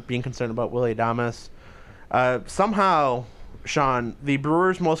that one, being concerned about Willie Adames. Somehow, Sean, the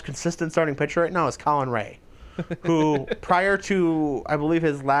Brewers' most consistent starting pitcher right now is Colin Ray, who prior to, I believe,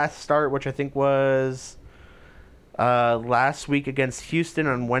 his last start, which I think was last week against Houston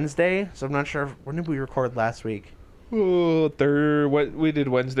on Wednesday. So I'm not sure, when did we record last week? Oh, what we did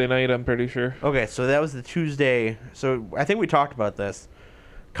Wednesday night, I'm pretty sure. Okay, so that was the Tuesday. So I think we talked about this.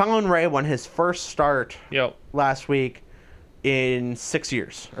 Colin Ray won his first start last week in 6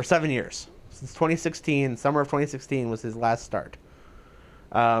 years or 7 years. Since 2016, summer of 2016 was his last start.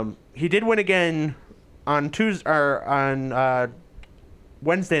 He did win again on Tuesday or on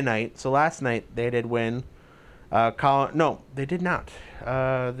Wednesday night. So last night they did win. No, they did not.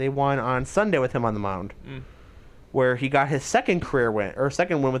 They won on Sunday with him on the mound. Where he got his second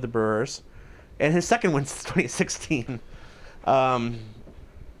win with the Brewers, and his second win since 2016.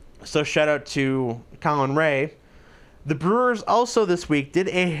 So shout out to Colin Ray. The Brewers also this week did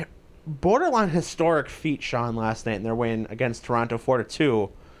a borderline historic feat, Sean, last night in their win against Toronto 4-2.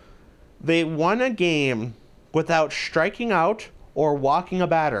 They won a game without striking out or walking a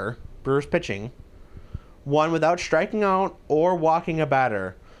batter. Brewers pitching. Won without striking out or walking a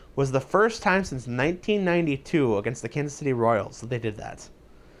batter. Was the first time since 1992 against the Kansas City Royals that they did that.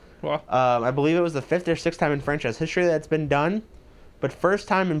 Wow. I believe it was the 5th or 6th time in franchise history that's been done, but first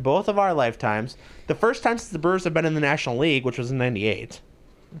time in both of our lifetimes. The first time since the Brewers have been in the National League, which was in '98.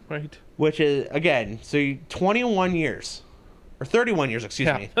 Right. Which is, again, so 21 years. Or 31 years, excuse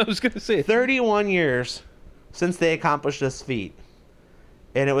me. I was going to say. 31 years since they accomplished this feat.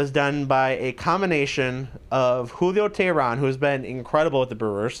 And it was done by a combination of Julio Teheran, who has been incredible with the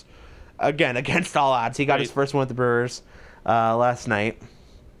Brewers. Again, against all odds. He got his first one with the Brewers last night.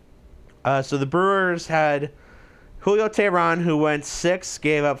 So the Brewers had Julio Teheran, who went 6,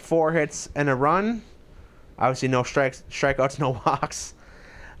 gave up 4 hits and a run. Obviously, no strikeouts, no walks.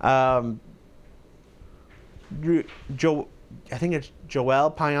 I think it's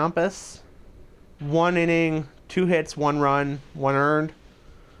Joel Payampas. 1 inning, 2 hits, 1 run, 1 earned.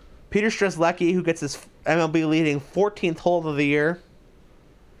 Peter Strzelecki, who gets his MLB leading 14th hold of the year.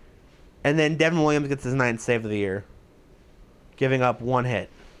 And then Devin Williams gets his 9th save of the year, giving up 1 hit.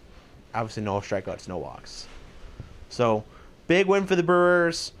 Obviously, no strikeouts, no walks. So, big win for the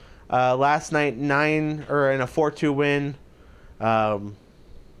Brewers. Last night, in a 4-2 win.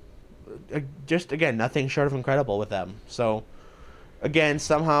 Just, again, nothing short of incredible with them. So, again,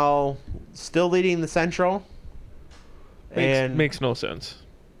 somehow still leading the Central. Makes no sense.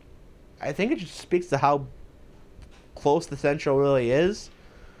 I think it just speaks to how close the Central really is.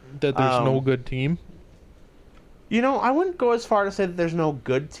 That there's no good team? I wouldn't go as far to say that there's no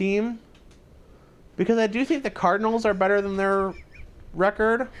good team. Because I do think the Cardinals are better than their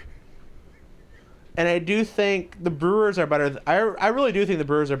record. And I do think the Brewers are better. I really do think the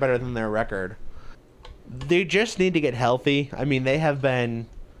Brewers are better than their record. They just need to get healthy. I mean, they have been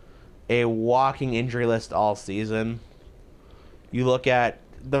a walking injury list all season. You look at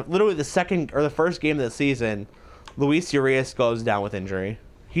literally the second or the first game of the season, Luis Urias goes down with injury.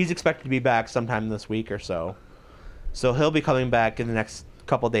 He's expected to be back sometime this week or so. So he'll be coming back in the next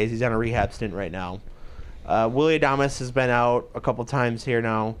couple of days. He's on a rehab stint right now. Willie Adames has been out a couple times here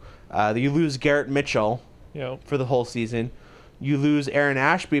now. You lose Garrett Mitchell for the whole season. You lose Aaron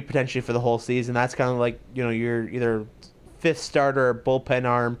Ashby potentially for the whole season. That's kind of like, you're either 5th starter or bullpen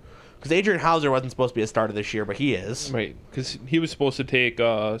arm. Because Adrian Hauser wasn't supposed to be a starter this year, but he is. Right, because he was supposed to take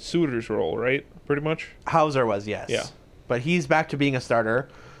Suter's role, right? Pretty much? Hauser was, yes. Yeah. But he's back to being a starter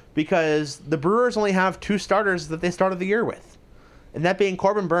because the Brewers only have 2 starters that they started the year with. And that being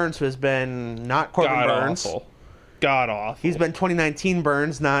Corbin Burns, who has been not Corbin Burns. God awful. He's been 2019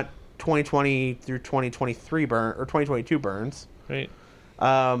 Burns, not 2020 through 2023 or 2022 Burns. Right.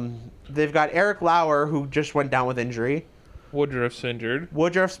 They've got Eric Lauer, who just went down with injury. Woodruff's injured.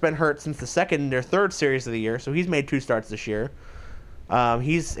 Woodruff's been hurt since the second or third series of the year, so he's made 2 starts this year.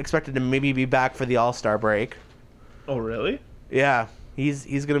 He's expected to maybe be back for the All-Star break. Oh, really? Yeah, he's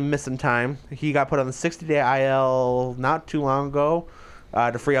going to miss some time. He got put on the 60-day IL not too long ago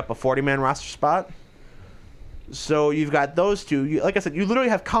to free up a 40-man roster spot. So you've got those 2. Like I said, you literally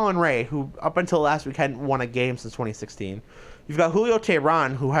have Colin Ray, who up until last week hadn't won a game since 2016. You've got Julio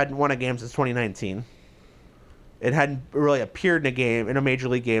Teheran, who hadn't won a game since 2019. It hadn't really appeared in a major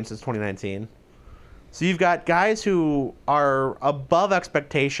league game since 2019. So you've got guys who are above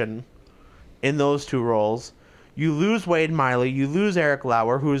expectation in those 2 roles. You lose Wade Miley. You lose Eric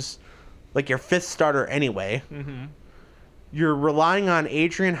Lauer, who's like your 5th starter anyway. Mm-hmm. You're relying on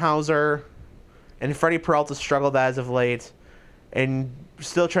Adrian Hauser, and Freddie Peralta struggled as of late, and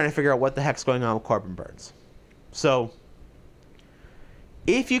still trying to figure out what the heck's going on with Corbin Burns. So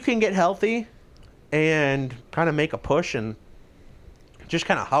if you can get healthy and kind of make a push and just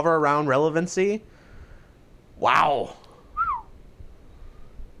kind of hover around relevancy, wow.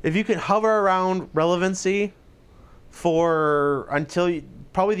 If you can hover around relevancy until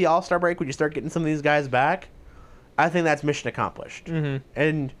probably the All-Star break when you start getting some of these guys back, I think that's mission accomplished. Mm-hmm.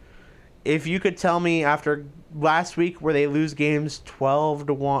 And if you could tell me after last week where they lose games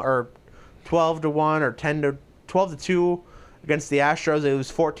 12-1 or 12-1 or 12-2 against the Astros, they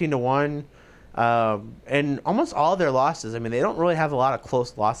lose 14-1. And almost all of their losses, I mean, they don't really have a lot of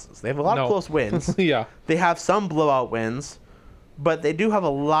close losses. They have a lot of close wins. Yeah. They have some blowout wins, but they do have a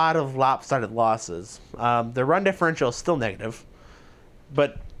lot of lopsided losses. Their run differential is still negative.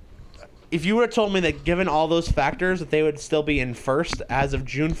 But if you would have told me that given all those factors that they would still be in first as of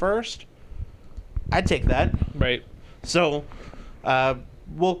June 1st, I'd take that. Right. So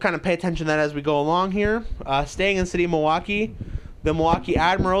we'll kind of pay attention to that as we go along here. Staying in the city of Milwaukee, the Milwaukee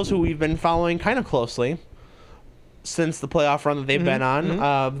Admirals, who we've been following kind of closely since the playoff run that they've been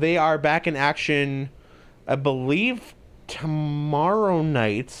on, they are back in action, I believe, tomorrow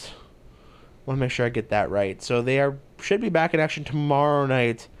night. I want to make sure I get that right. So they should be back in action tomorrow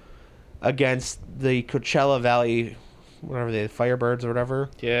night against the Coachella Valley, whatever they, Firebirds or whatever.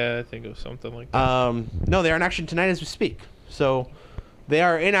 Yeah, I think it was something like that. No, they are in action tonight as we speak. So they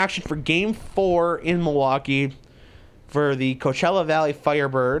are in action for Game 4 in Milwaukee for the Coachella Valley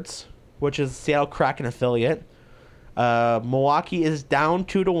Firebirds, which is a Seattle Kraken affiliate. Milwaukee is down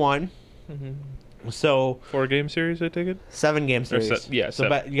 2-1. Mm-hmm. So 4-game series, I take it. 7-game series. So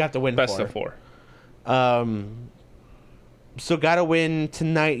you have to win best 4. of 4. So got to win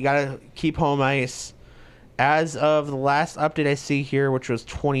tonight. Got to keep home ice. As of the last update I see here, which was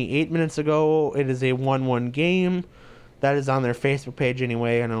 28 minutes ago, it is a 1-1 game. That is on their Facebook page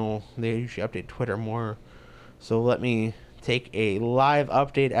anyway. I know they usually update Twitter more. So let me take a live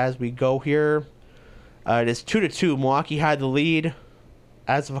update as we go here. It is 2-2. Milwaukee had the lead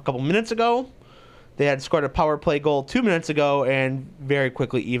as of a couple minutes ago. They had scored a power play goal 2 minutes ago and very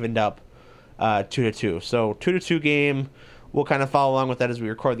quickly evened up 2-2. So 2-2 game. We'll kind of follow along with that as we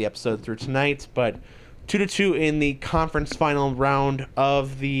record the episode through tonight. But 2-2 in the conference final round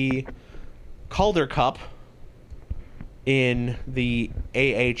of the Calder Cup in the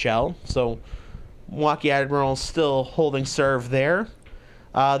AHL. So Milwaukee Admirals still holding serve there.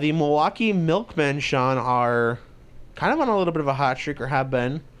 The Milwaukee Milkmen, Sean, are kind of on a little bit of a hot streak, or have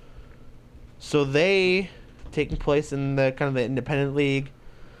been. So they, taking place in the kind of the independent league,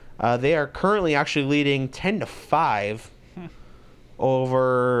 they are currently actually leading 10-5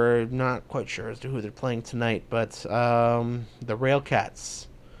 over, not quite sure as to who they're playing tonight, but the Railcats.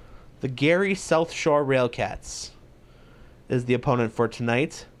 The Gary South Shore Railcats is the opponent for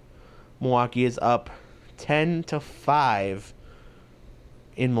tonight. Milwaukee is up 10-5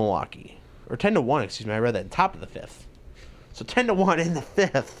 in Milwaukee. Or 10-1, excuse me. I read that top of the 5th. So 10-1 in the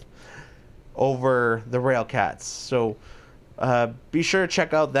 5th over the Railcats. So be sure to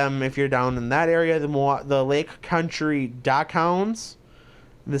check out them if you're down in that area. The Lake Country Dockhounds,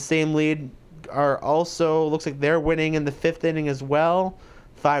 the same lead, are also, looks like they're winning in the 5th inning as well.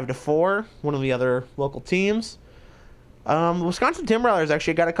 5-4, one of the other local teams. The Wisconsin Timberwolves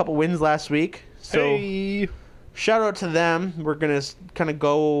actually got a couple wins last week. So shout out to them. We're going to kind of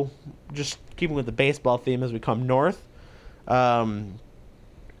go, just keeping with the baseball theme as we come north.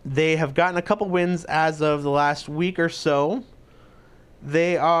 They have gotten a couple wins as of the last week or so.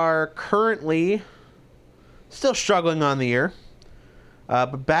 They are currently still struggling on the year.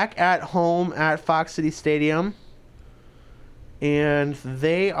 But back at home at Fox City Stadium. And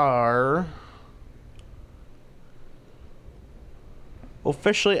they are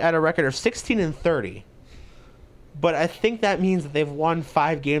officially at a record of 16-30. But I think that means that they've won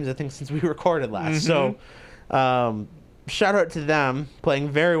 5 games, I think, since we recorded last. So shout out to them,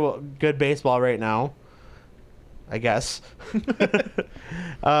 playing very good baseball right now, I guess.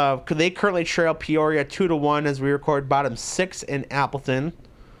 They currently trail Peoria 2-1 as we record, bottom 6 in Appleton.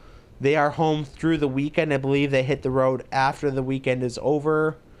 They are home through the weekend. I believe they hit the road after the weekend is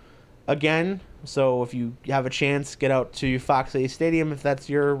over again. So if you have a chance, get out to Fox City Stadium if that's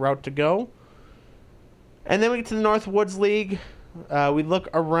your route to go. And then we get to the Northwoods League. We look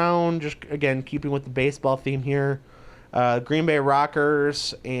around, just again keeping with the baseball theme here. Green Bay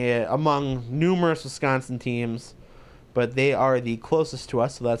Rockers, among numerous Wisconsin teams, but they are the closest to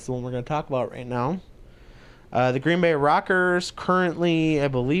us, so that's the one we're going to talk about right now. The Green Bay Rockers currently, I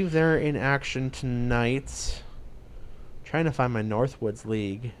believe they're in action tonight. Trying to find my Northwoods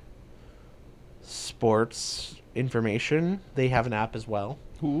League sports information. They have an app as well.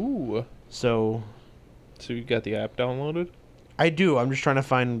 Ooh. So you got the app downloaded? I do. I'm trying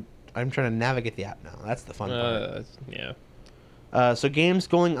to navigate the app now. That's the fun part. Yeah. So games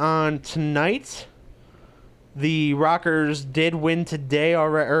going on tonight. The Rockers did win today,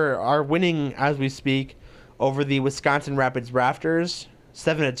 or are winning as we speak, over the Wisconsin Rapids Rafters,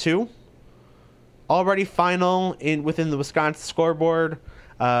 7-2. Already final within the Wisconsin scoreboard.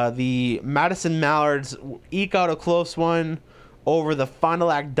 The Madison Mallards eke out a close one over the Fond du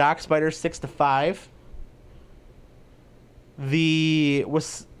Lac Dock Spiders, 6-5. The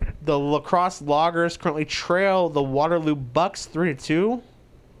Lacrosse Loggers currently trail the Waterloo Bucks 3-2.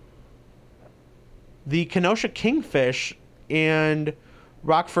 The Kenosha Kingfish and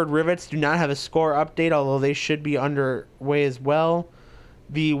Rockford Rivets do not have a score update, although they should be underway as well.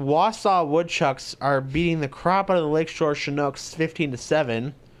 The Wausau Woodchucks are beating the crap out of the Lakeshore Chinooks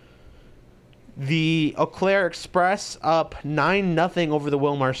 15-7. The Eau Claire Express up 9-0 over the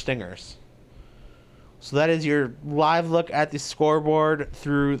Wilmar Stingers. So that is your live look at the scoreboard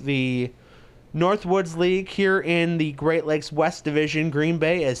through the Northwoods League here in the Great Lakes West Division. Green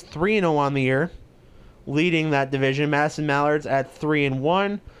Bay is 3-0 on the year, leading that division. Madison Mallards at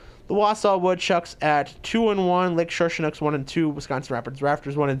 3-1. The Wausau Woodchucks at 2-1. Lakeshore Chinooks 1-2. Wisconsin Rapids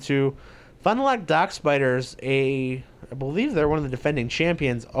Rafters 1-2. Fond du Lac Dock Spiders, I believe they're one of the defending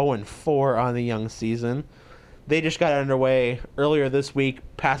champions, 0-4 on the young season. They just got underway earlier this week,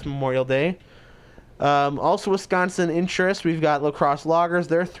 past Memorial Day. Also Wisconsin interest, we've got Lacrosse Loggers.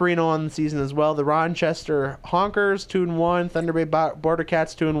 They're 3-0 on the season as well. The Rochester Honkers, 2-1. Thunder Bay Border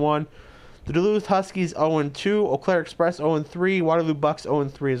Cats, 2-1. The Duluth Huskies 0-2, Eau Claire Express 0-3, Waterloo Bucks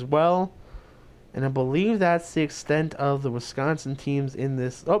 0-3 as well. And I believe that's the extent of the Wisconsin teams in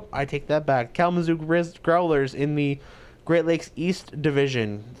this. Oh, I take that back. Kalamazoo Growlers in the Great Lakes East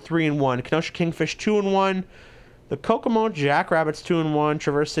Division 3-1. Kenosha Kingfish 2-1. The Kokomo Jackrabbits 2-1.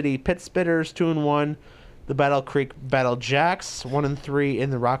 Traverse City Pit Spitters 2-1. The Battle Creek Battle Jacks 1-3.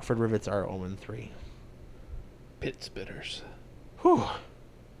 And the Rockford Rivets are 0-3. Pit Spitters. Whew.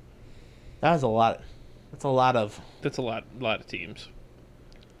 That was a lot. That's a lot of teams.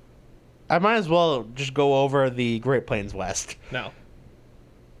 I might as well just go over the Great Plains West. No.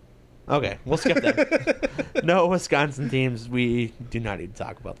 Okay, we'll skip them. No Wisconsin teams. We do not need to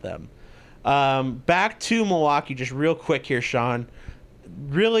talk about them. Back to Milwaukee, just real quick here, Sean.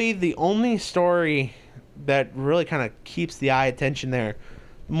 Really, the only story that really kind of keeps the eye attention there.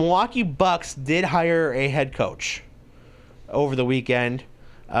 Milwaukee Bucks did hire a head coach over the weekend.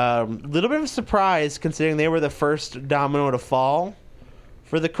 Little bit of a surprise considering they were the first domino to fall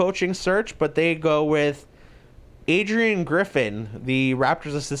for the coaching search, but they go with Adrian Griffin, the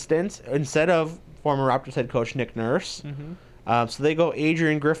Raptors assistant, instead of former Raptors head coach Nick Nurse. Mm-hmm. So they go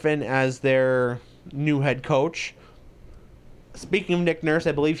Adrian Griffin as their new head coach. Speaking of Nick Nurse,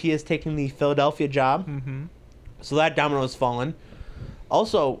 I believe he is taking the Philadelphia job. Mm-hmm. So that domino has fallen.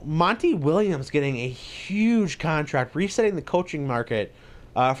 Also, Monty Williams getting a huge contract, resetting the coaching market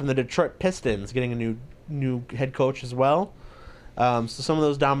from the Detroit Pistons, getting a new head coach as well. So some of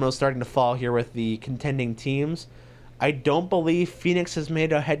those dominoes starting to fall here with the contending teams. I don't believe Phoenix has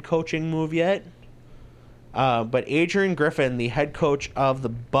made a head coaching move yet. But Adrian Griffin, the head coach of the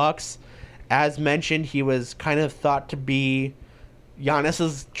Bucks, as mentioned, he was kind of thought to be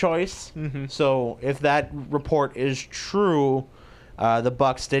Giannis's choice. Mm-hmm. So if that report is true, the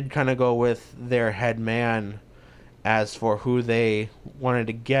Bucks did kind of go with their head man as for who they wanted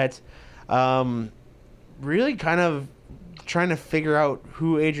to get. Really kind of trying to figure out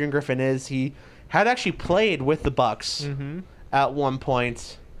who Adrian Griffin is. He had actually played with the Bucks at one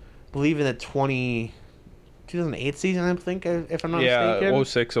point, I believe in the 2008 season, I think, if I'm not mistaken. Yeah,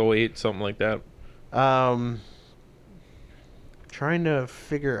 06, 08, something like that. Trying to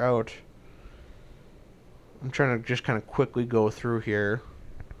figure out. I'm trying to just kind of quickly go through here.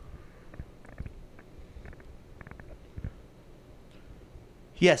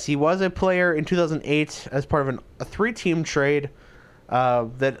 Yes, he was a player in 2008 as part of a three-team trade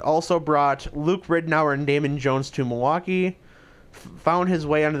that also brought Luke Ridnour and Damon Jones to Milwaukee. Found his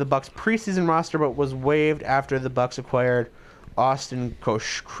way onto the Bucks preseason roster, but was waived after the Bucks acquired Austin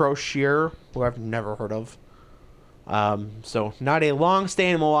Crocier, who I've never heard of. So not a long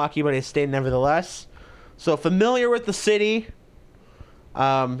stay in Milwaukee, but a stay nevertheless. So familiar with the city.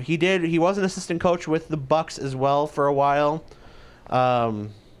 He was an assistant coach with the Bucks as well for a while.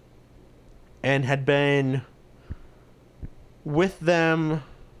 And had been with them.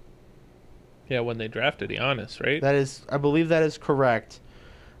 Yeah, when they drafted Giannis, right? I believe that is correct.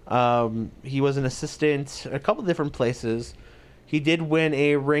 He was an assistant at a couple different places. He did win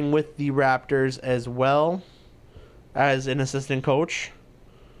a ring with the Raptors as well as an assistant coach.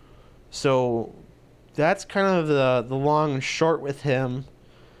 So that's kind of the long and short with him.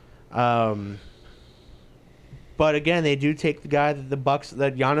 But again, they do take the guy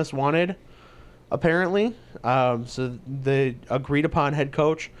that Giannis wanted, apparently. So the agreed upon head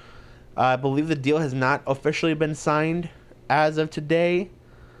coach. I believe the deal has not officially been signed as of today,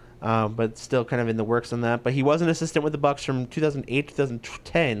 but still kind of in the works on that. But he was an assistant with the Bucks from 2008 to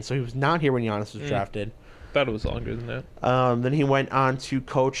 2010, so he was not here when Giannis was drafted. Thought it was longer than that. Then he went on to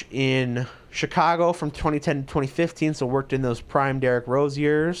coach in Chicago from 2010 to 2015, so worked in those prime Derrick Rose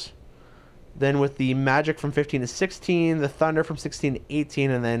years. Then with the Magic from 15 to 16, the Thunder from 16 to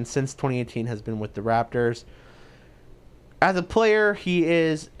 18, and then since 2018 has been with the Raptors. As a player, he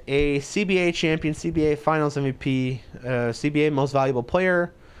is a CBA champion, CBA Finals MVP, CBA Most Valuable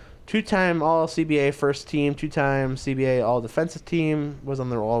Player, two-time All-CBA First Team, two-time CBA All-Defensive Team, was on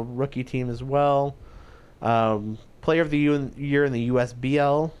the All-Rookie Team as well. Player of the Year in the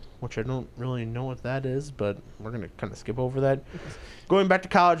USBL, which I don't really know what that is, but we're going to kind of skip over that. Going back to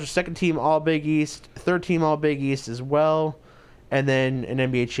college, second team All-Big East, third team All-Big East as well, and then an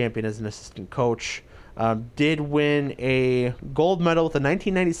NBA champion as an assistant coach. Did win a gold medal with the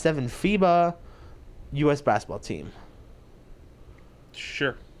 1997 FIBA U.S. basketball team.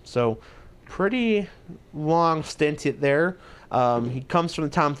 Sure. So, pretty long stint there. He comes from the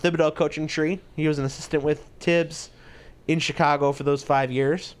Tom Thibodeau coaching tree. He was an assistant with Tibbs in Chicago for those 5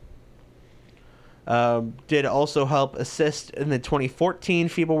 years. Did also help assist in the 2014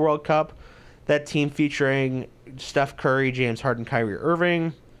 FIBA World Cup. That team featuring Steph Curry, James Harden, Kyrie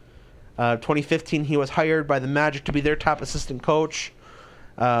Irving. 2015, he was hired by the Magic to be their top assistant coach.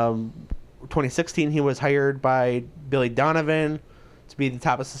 2016, he was hired by Billy Donovan to be the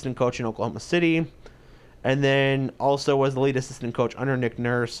top assistant coach in Oklahoma City. And then also was the lead assistant coach under Nick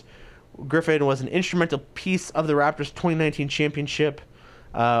Nurse. Griffin was an instrumental piece of the Raptors' 2019 championship,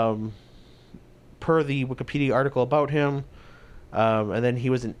 per the Wikipedia article about him. And then he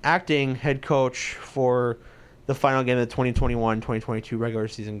was an acting head coach for the final game of the 2021-2022 regular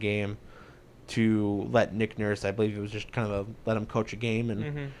season game to let Nick Nurse, I believe it was just kind of let him coach a game.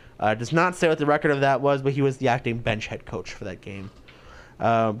 And does not say what the record of that was, but he was the acting bench head coach for that game.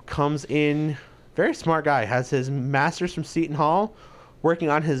 Comes in, very smart guy, has his master's from Seton Hall, working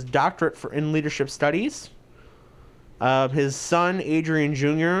on his doctorate in leadership studies. His son, Adrian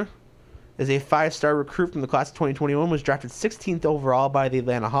Jr., is a 5-star recruit from the class of 2021, was drafted 16th overall by the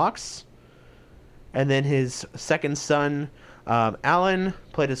Atlanta Hawks. And then his second son, Allen,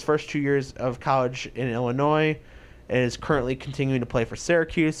 played his first 2 years of college in Illinois and is currently continuing to play for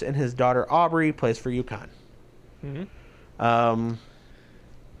Syracuse. And his daughter, Aubrey, plays for UConn.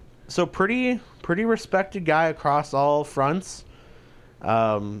 So pretty respected guy across all fronts.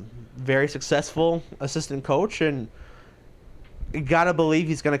 Very successful assistant coach, and you gotta believe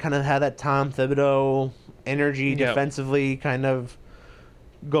he's gonna kind of have that Tom Thibodeau energy defensively, kind of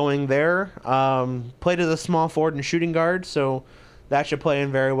going there. Played as a small forward and shooting guard, so that should play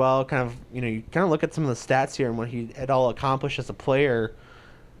in very well. Kind of, you kind of look at some of the stats here and what he had all accomplished as a player.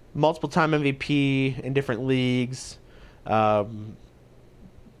 Multiple time MVP in different leagues. Got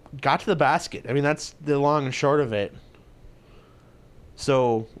to the basket. I mean, that's the long and short of it.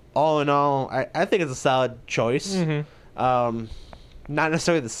 So, all in all, I think it's a solid choice. Not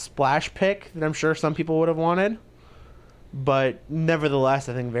necessarily the splash pick that I'm sure some people would have wanted, but nevertheless,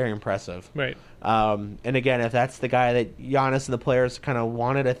 I think very impressive. Right. And again, if that's the guy that Giannis and the players kind of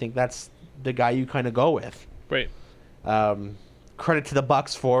wanted, I think that's the guy you kind of go with. Right. Credit to the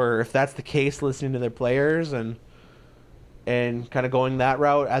Bucks for, if that's the case, listening to their players and kind of going that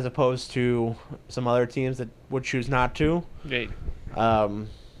route, as opposed to some other teams that would choose not to. Right.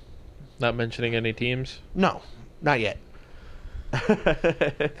 Not mentioning any teams? No, not yet.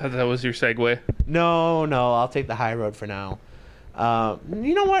 That was your segue. No, I'll take the high road for now.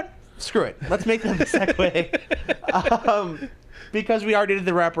 You know what? Screw it. Let's make that the segue. Because we already did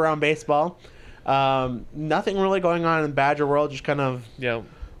the wraparound baseball. Nothing really going on in the Badger world. Just kind of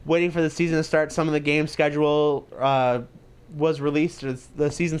waiting for the season to start. Some of the game schedule was released. It's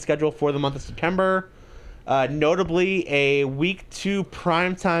the season schedule for the month of September. Notably, a Week 2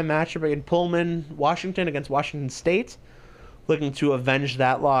 primetime matchup in Pullman, Washington against Washington State. Looking to avenge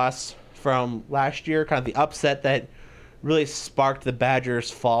that loss from last year. Kind of the upset that really sparked the Badgers'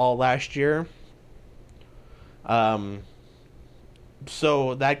 fall last year. So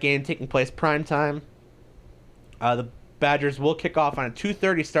that game taking place primetime. The Badgers will kick off on a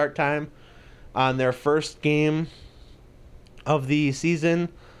 2:30 start time on their first game of the season.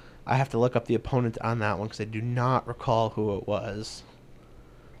 I have to look up the opponent on that one because I do not recall who it was.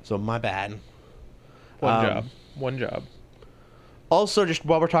 So my bad. One job. Also, just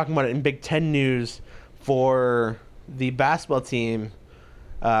while we're talking about it in Big Ten news, for the basketball team,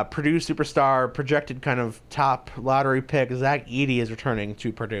 Purdue superstar, projected kind of top lottery pick, Zach Edey is returning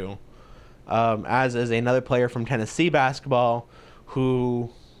to Purdue. As is another player from Tennessee basketball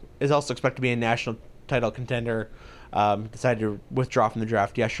who is also expected to be a national title contender. Decided to withdraw from the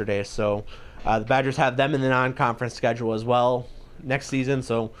draft yesterday. So the Badgers have them in the non-conference schedule as well next season.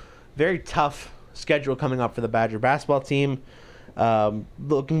 So very tough schedule coming up for the Badger basketball team.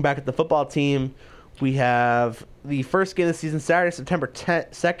 Looking back at the football team, we have the first game of the season Saturday, September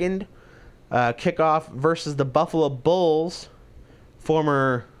 2nd, kickoff versus the Buffalo Bulls,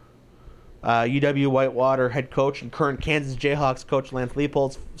 former UW Whitewater head coach and current Kansas Jayhawks coach Lance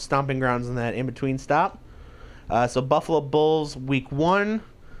Leipold's stomping grounds in that in-between stop. So Buffalo Bulls Week 1,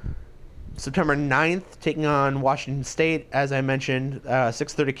 September 9th, taking on Washington State. As I mentioned,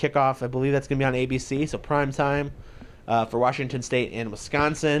 6:30 kickoff. I believe that's going to be on ABC, so prime time for Washington State and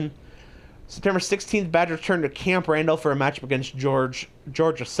Wisconsin. September 16th, Badgers return to Camp Randall for a matchup against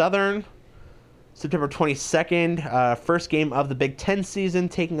Georgia Southern. September 22nd, first game of the Big Ten season,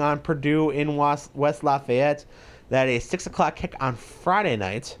 taking on Purdue in West Lafayette. That is a 6 o'clock kick on Friday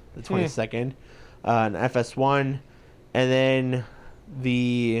night, the 22nd, on FS1. And then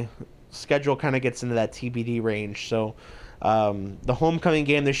the schedule kind of gets into that TBD range. So the homecoming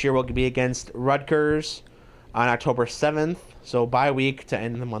game this year will be against Rutgers on October 7th. So bye week to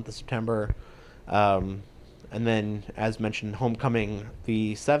end the month of September. And then, as mentioned, homecoming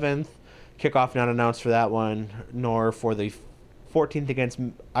the 7th. Kickoff not announced for that one, nor for the 14th against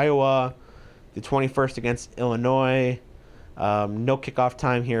Iowa, the 21st against Illinois. No kickoff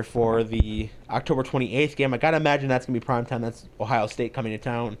time here for the October 28th game. I got to imagine that's going to be prime time. That's Ohio State coming to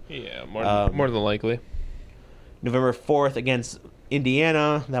town. Yeah, more than likely. November 4th against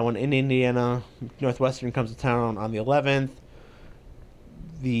Indiana. That one in Indiana. Northwestern comes to town on the 11th.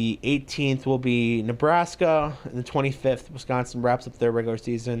 The 18th will be Nebraska. And the 25th, Wisconsin wraps up their regular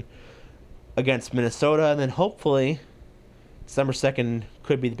season against Minnesota. And then hopefully, December 2nd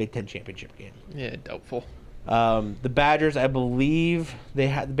could be the Big Ten championship game. Yeah, doubtful. The Badgers, I believe,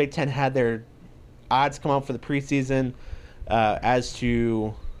 the Big Ten had their odds come out for the preseason as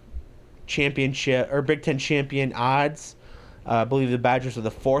to championship or Big Ten champion odds. I believe the Badgers are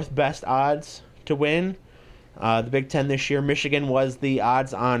the fourth best odds to win the Big Ten this year. Michigan was the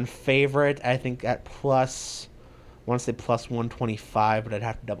odds-on favorite, I think at plus, I want to say plus 125, but I'd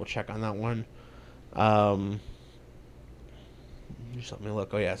have to double check on that one. Just let me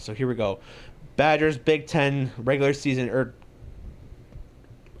look. Oh yeah, so here we go. Badgers Big Ten regular season, or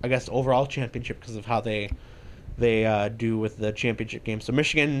I guess overall championship because of how they do with the championship game. So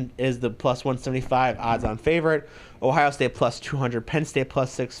Michigan is the plus 175 odds-on favorite. Ohio State plus 200. Penn State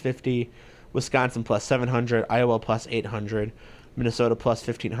plus 650. Wisconsin plus 700. Iowa plus 800. Minnesota plus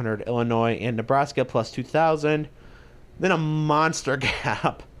 1,500. Illinois and Nebraska plus 2,000. Then a monster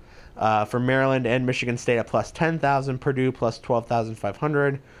gap for Maryland and Michigan State at plus 10,000. Purdue plus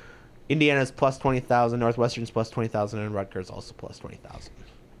 12,500. Indiana's plus 20,000. Northwestern's plus 20,000. And Rutgers also plus 20,000.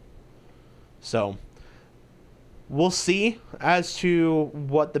 So we'll see as to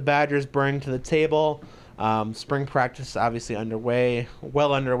what the Badgers bring to the table. Spring practice obviously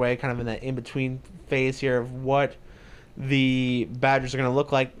well underway, kind of in that in-between phase here of what the Badgers are going to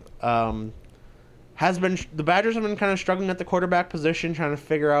look like. The Badgers have been kind of struggling at the quarterback position, trying to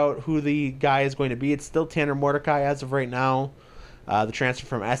figure out who the guy is going to be. It's still Tanner Mordecai as of right now. The transfer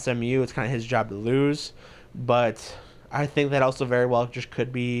from SMU, it's kind of his job to lose. But I think that also very well just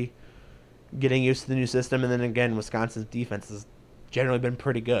could be getting used to the new system. And then again, Wisconsin's defense has generally been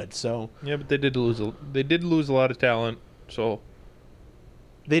pretty good. So yeah, but they did lose a lot of talent. So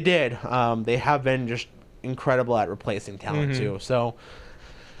they did. They have been just incredible at replacing talent too. So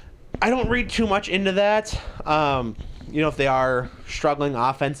I don't read too much into that. If they are struggling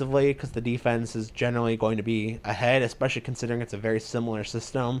offensively, because the defense is generally going to be ahead, especially considering it's a very similar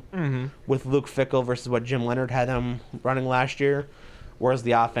system with Luke Fickell versus what Jim Leonard had them running last year, whereas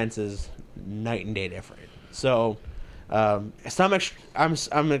the offense is night and day different. So I'm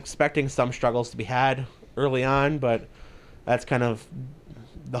expecting some struggles to be had early on, but that's kind of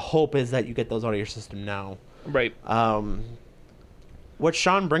the hope is that you get those out of your system now. Right. What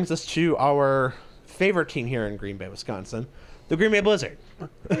Sean brings us to our favorite team here in Green Bay, Wisconsin, the Green Bay Blizzard.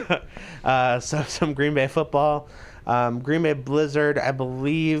 So some Green Bay football. Green Bay Blizzard, I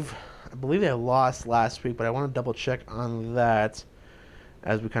believe they lost last week, but I want to double check on that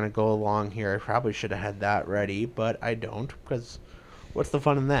as we kind of go along here. I probably should have had that ready, but I don't, because what's the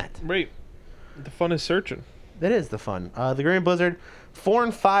fun in that? Right. The fun is searching. That is the fun. The Green Bay Blizzard,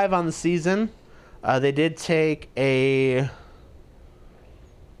 4-5 on the season. They did take a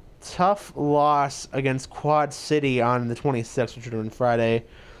tough loss against Quad City on the 26th, which would have been Friday.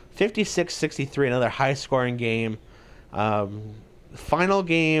 56-63, another high-scoring game. Final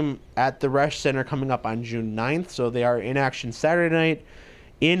game at the Resch Center coming up on June 9th, so they are in action Saturday night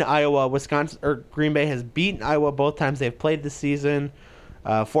in Iowa. Green Bay has beaten Iowa both times they've played this season,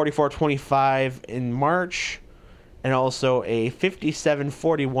 44-25 in March, and also a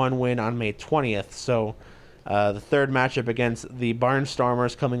 57-41 win on May 20th. So the third matchup against the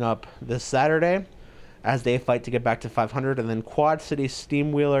Barnstormers coming up this Saturday as they fight to get back to 500, and then Quad City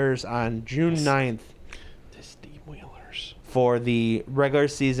Steamwheelers on June 9th. The Steamwheelers. For the regular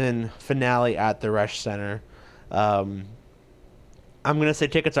season finale at the Resch Center. I'm going to say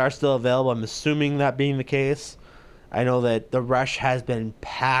tickets are still available. I'm assuming that being the case. I know that the Resch has been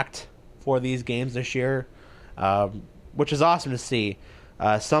packed for these games this year, which is awesome to see.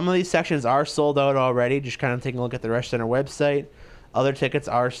 Some of these sections are sold out already, just kind of taking a look at the Resch Center website. Other tickets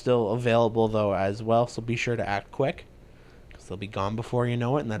are still available, though, as well, so be sure to act quick, because they'll be gone before you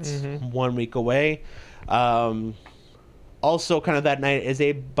know it, and that's 1 week away. Also, kind of that night is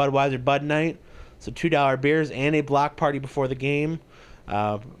a Budweiser Bud Night, so $2 beers and a block party before the game,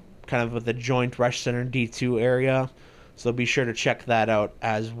 kind of with the joint Resch Center D2 area. So be sure to check that out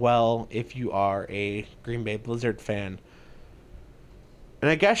as well if you are a Green Bay Blizzard fan. And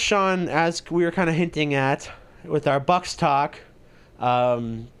I guess, Sean, as we were kind of hinting at with our Bucks talk,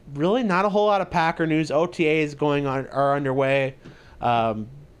 really not a whole lot of Packer news. OTAs are underway.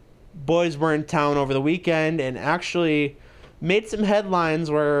 Boys were in town over the weekend, and actually made some headlines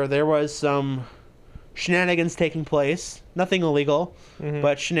where there was some shenanigans taking place. Nothing illegal,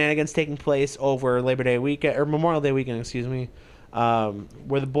 but shenanigans taking place over Labor Day weekend, or Memorial Day weekend, excuse me,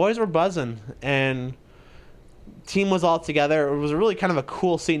 where the boys were buzzing and team was all together. It was really kind of a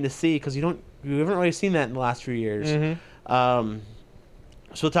cool scene to see because you haven't really seen that in the last few years. So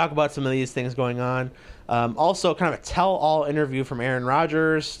we'll talk about some of these things going on. Also, kind of a tell-all interview from Aaron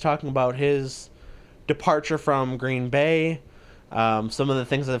Rodgers talking about his departure from Green Bay. Some of the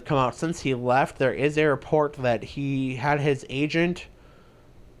things that have come out since he left. There is a report that he had his agent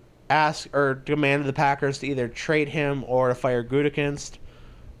ask or demanded the Packers to either trade him or to fire Gutekunst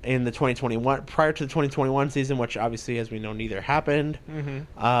in the 2021 prior to the 2021 season, which obviously, as we know, neither happened.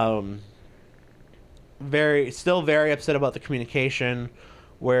 Still very upset about the communication,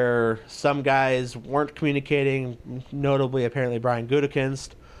 where some guys weren't communicating. Notably, apparently Brian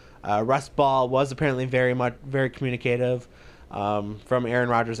Gutekunst. Russ Ball was apparently very communicative. From Aaron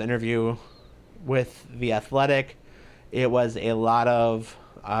Rodgers' interview with The Athletic, it was a lot of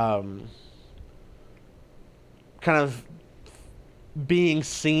kind of being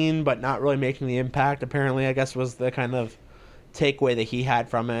seen but not really making the impact, apparently, I guess, was the kind of takeaway that he had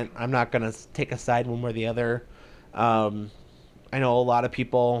from it. I'm not going to take a side one way or the other. I know a lot of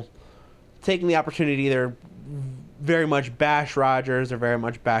people taking the opportunity to either very much bash Rodgers or very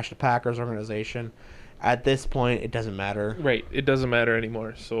much bash the Packers organization. At this point, it doesn't matter. Right. It doesn't matter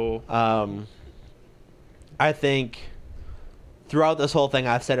anymore. So I think throughout this whole thing,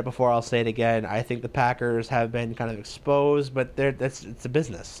 I've said it before, I'll say it again, I think the Packers have been kind of exposed, but it's a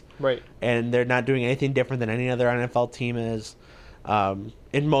business. Right. And they're not doing anything different than any other NFL team is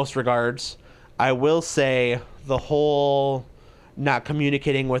in most regards. I will say the whole not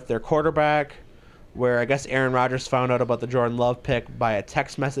communicating with their quarterback, where I guess Aaron Rodgers found out about the Jordan Love pick by a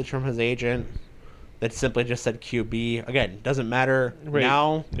text message from his agent that simply just said QB. Again, doesn't matter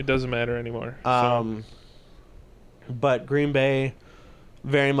now. It doesn't matter anymore. But Green Bay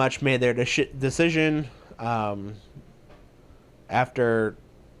very much made their decision after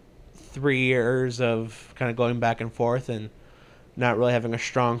 3 years of kind of going back and forth and not really having a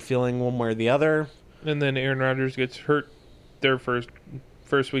strong feeling one way or the other. And then Aaron Rodgers gets hurt their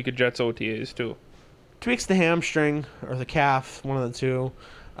first week of Jets OTAs too. Tweaks the hamstring or the calf, one of the two.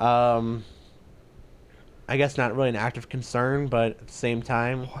 I guess not really an active concern, but at the same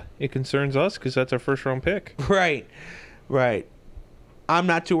time, it concerns us because that's our first round pick. Right. I'm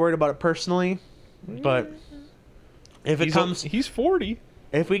not too worried about it personally, but if he's 40.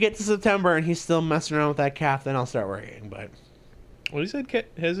 If we get to September and he's still messing around with that hasn't worrying. But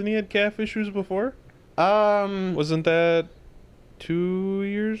hasn't he had calf issues before? Wasn't that 2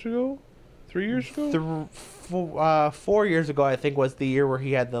 years ago? 3 years ago? 4 years ago, I think, was the year where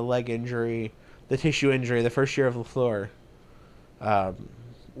he had the leg injury. The tissue injury, the first year of LaFleur,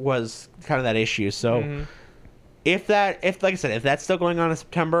 was kind of that issue. So, if like I said, if that's still going on in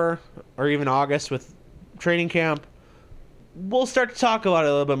September or even August with training camp, we'll start to talk about it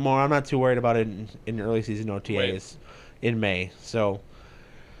a little bit more. I'm not too worried about it in early season OTAs in May. So,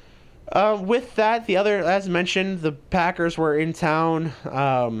 with that, as mentioned, the Packers were in town.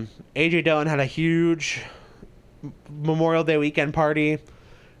 A.J. Dillon had a huge Memorial Day weekend party.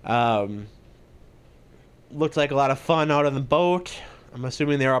 Looked like a lot of fun out on the boat. I'm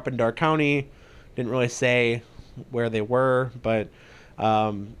assuming they were up in Door County. Didn't really say where they were, but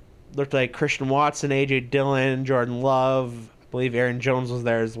looked like Christian Watson, A.J. Dillon, Jordan Love. I believe Aaron Jones was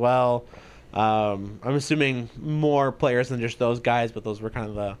there as well. I'm assuming more players than just those guys, but those were kind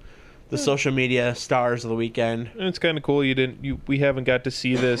of the social media stars of the weekend. And it's kind of cool. We haven't got to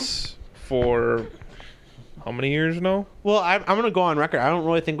see this for how many years now? Well, I'm going to go on record. I don't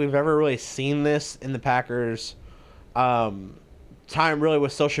really think we've ever really seen this in the Packers' time really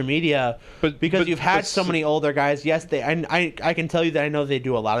with social media, because you've had so many older guys. Yes, I can tell you that I know they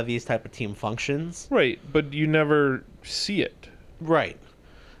do a lot of these type of team functions. Right, but you never see it. Right.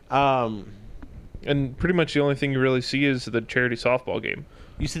 And pretty much the only thing you really see is the charity softball game.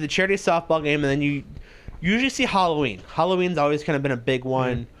 You see the charity softball game, and then you usually see Halloween. Halloween's always kind of been a big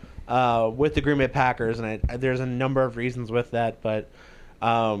one. With the Green Bay Packers, and there's a number of reasons with that, but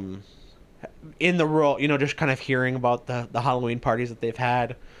in the role, just kind of hearing about the Halloween parties that they've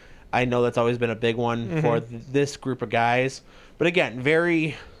had, I know that's always been a big one for this group of guys. But again,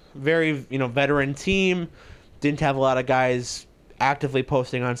 very, very veteran team. Didn't have a lot of guys actively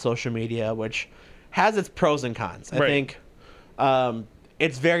posting on social media, which has its pros and cons. I think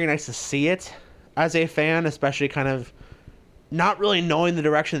it's very nice to see it as a fan, especially kind of not really knowing the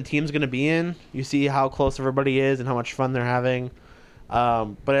direction the team's going to be in. You see how close everybody is and how much fun they're having.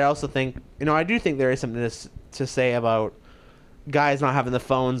 But I also think, I do think there is something to say about guys not having the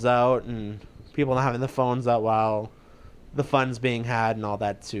phones out and people not having the phones out while the fun's being had and all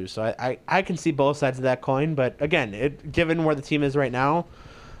that too. So I can see both sides of that coin. But again, given where the team is right now,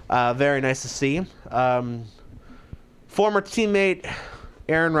 very nice to see. Former teammate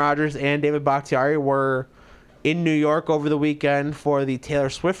Aaron Rodgers and David Bakhtiari were in New York over the weekend for the Taylor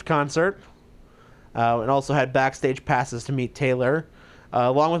Swift concert, and also had backstage passes to meet Taylor,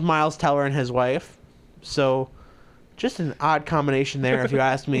 along with Miles Teller and his wife. So just an odd combination there, if you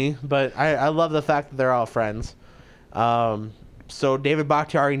ask me. But I love the fact that they're all friends. So David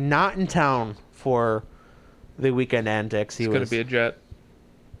Bakhtiari not in town for the weekend antics. It's going to be a jet.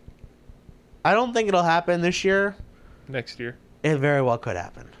 I don't think it'll happen this year. Next year. It very well could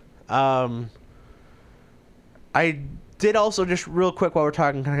happen. I did also, just real quick while we're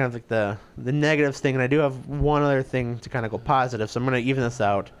talking kind of like the negatives thing, and I do have one other thing to kind of go positive, so I'm going to even this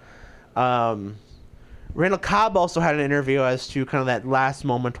out. Randall Cobb also had an interview as to kind of that last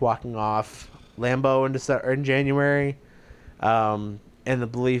moment walking off Lambeau in January, and the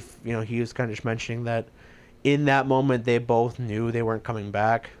belief, he was kind of just mentioning that in that moment they both knew they weren't coming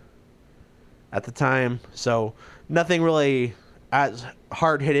back at the time. So nothing really as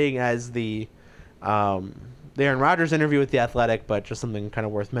hard-hitting as the Aaron Rodgers interview with The Athletic, but just something kind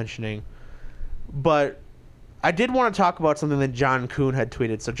of worth mentioning. But I did want to talk about something that John Kuhn had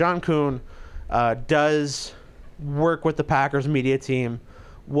tweeted. So John Kuhn does work with the Packers media team,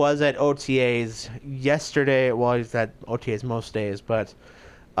 was at OTAs yesterday. Well, he's at OTAs most days. But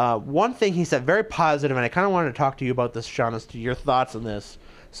one thing he said, very positive, and I kind of wanted to talk to you about this, Sean, as to your thoughts on this.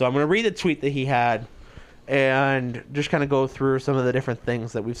 So I'm going to read the tweet that he had and just kind of go through some of the different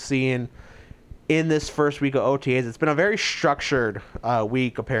things that we've seen in this first week of OTAs. It's been a very structured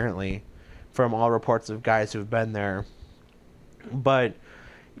week, apparently, from all reports of guys who've been there. But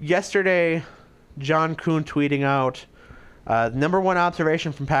yesterday, John Kuhn tweeting out, number one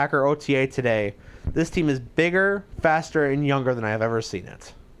observation from Packer OTA today, this team is bigger, faster, and younger than I have ever seen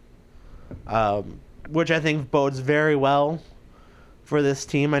it. Which I think bodes very well for this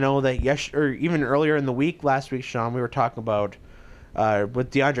team. I know that even earlier in the week, last week, Sean, we were talking about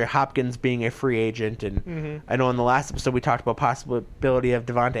with DeAndre Hopkins being a free agent, and I know in the last episode we talked about possibility of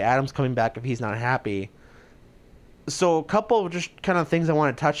Devontae Adams coming back if he's not happy. So a couple of just kind of things I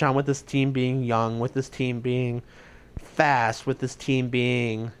want to touch on with this team being young, with this team being fast, with this team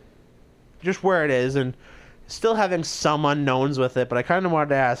being just where it is, and still having some unknowns with it. But I kind of wanted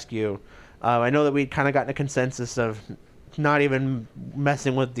to ask you, I know that we'd kind of gotten a consensus of not even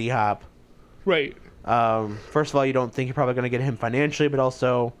messing with D-Hop. Right. First of all, you don't think you're probably going to get him financially, but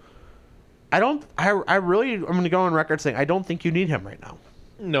also, I'm going to go on record saying I don't think you need him right now.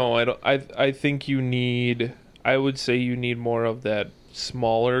 No, I don't. I think you need. I would say you need more of that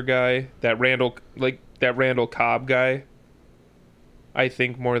smaller guy, that Randall Cobb guy. I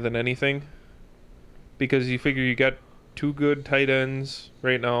think more than anything, because you figure you got two good tight ends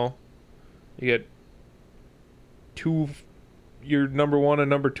right now. You get your number one and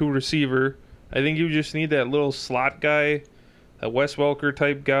number two receiver. I think you just need that little slot guy, that Wes Welker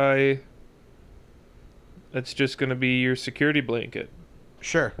type guy. That's just going to be your security blanket.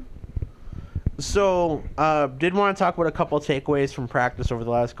 Sure. So, did want to talk about a couple of takeaways from practice over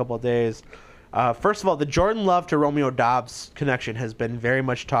the last couple of days. First of all, the Jordan Love to Romeo Doubs connection has been very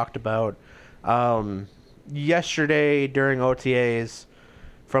much talked about. Yesterday during OTAs,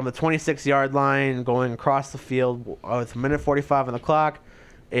 from the 26-yard line, going across the field with a minute 45 on the clock,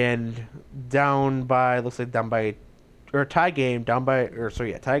 and tie game,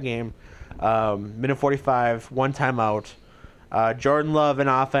 minute 45, one timeout. Jordan Love in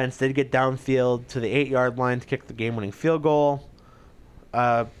offense did get downfield to the 8-yard line to kick the game-winning field goal.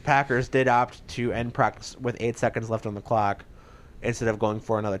 Packers did opt to end practice with 8 seconds left on the clock instead of going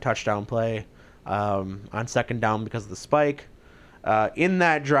for another touchdown play on second down because of the spike. In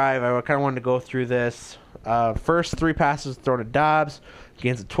that drive, I kind of wanted to go through this. First 3 passes thrown to Doubs,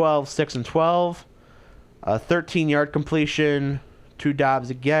 gains of 12, 6, and 12. 13-yard completion to Doubs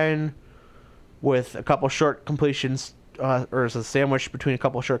again with a couple short completions, or as a sandwich between a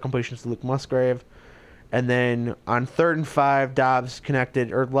couple short completions to Luke Musgrave. And then on 3rd and 5, Love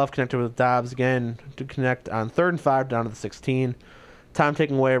connected with Doubs again to connect on 3rd and 5 down to the 16. Time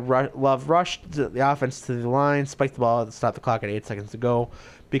taken away, Love rushed the offense to the line, spiked the ball, stopped the clock at 8 seconds to go.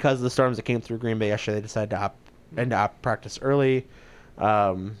 Because of the storms that came through Green Bay yesterday, they decided to end practice early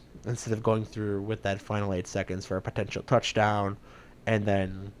instead of going through with that final 8 seconds for a potential touchdown and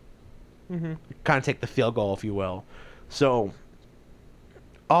then kind of take the field goal, if you will. So,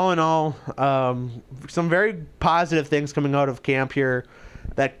 all in all, some very positive things coming out of camp here.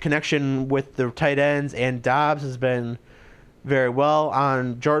 That connection with the tight ends and Doubs has been very well.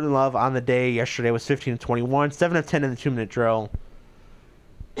 On Jordan Love on the day yesterday was 15 of 21, 7 of 10 in the 2-minute drill.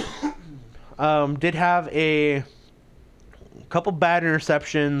 Did have a couple bad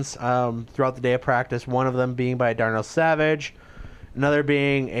interceptions throughout the day of practice. One of them being by Darnell Savage, another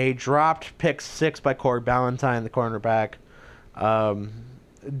being a dropped pick 6 by Corey Ballantyne, the cornerback.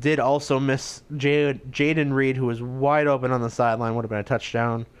 Did also miss Jaden Reed, who was wide open on the sideline, would have been a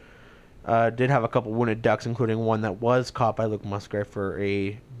touchdown. Did have a couple wounded ducks, including one that was caught by Luke Musgrave for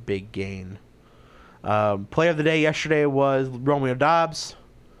a big gain. Play of the day yesterday was Romeo Dobbs.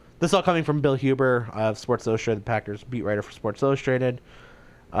 This all coming from Bill Huber of Sports Illustrated, the Packers beat writer for Sports Illustrated.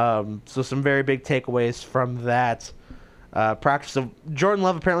 So some very big takeaways from that practice of Jordan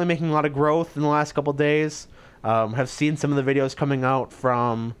Love apparently making a lot of growth in the last couple days. Have seen some of the videos coming out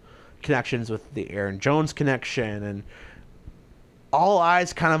from connections with the Aaron Jones connection, and all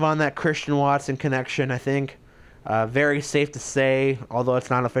eyes kind of on that Christian Watson connection, I think. Very safe to say, although it's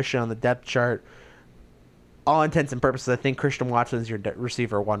not officially on the depth chart. All intents and purposes, I think Christian Watson is your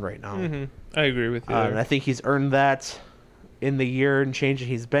receiver 1 right now. Mm-hmm. I agree with you. And I think he's earned that in the year and change that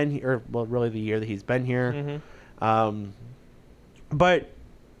he's been here, or, well, really the year that he's been here. Mm-hmm. But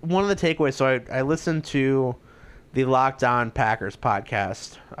one of the takeaways, so I listened to the Locked On Packers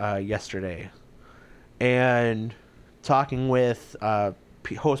podcast yesterday, and talking with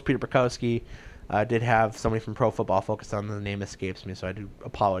host Peter Bukowski, did have somebody from Pro Football Focus on. The name escapes me, so I do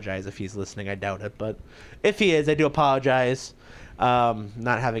apologize if he's listening. I doubt it, but if he is, I do apologize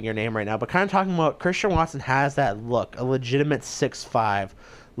not having your name right now. But kind of talking about Christian Watson has that look, a legitimate 6'5",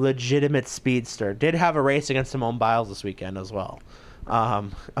 legitimate speedster. Did have a race against Simone Biles this weekend as well,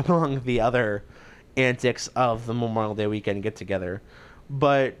 among the other antics of the Memorial Day weekend get-together.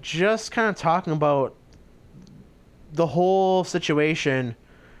 But just kind of talking about the whole situation,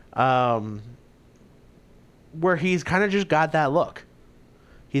 where he's kind of just got that look.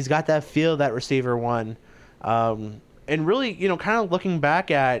 He's got that feel, that receiver 1. And really, kind of looking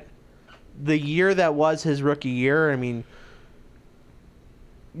back at the year that was his rookie year, I mean,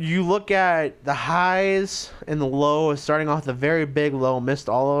 you look at the highs and the lows, starting off the very big low, missed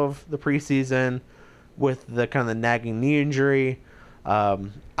all of the preseason with the kind of the nagging knee injury.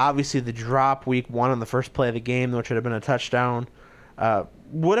 Obviously, the drop week 1 on the first play of the game, which would have been a touchdown.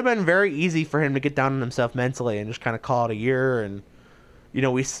 Would have been very easy for him to get down on himself mentally and just kind of call it a year. And,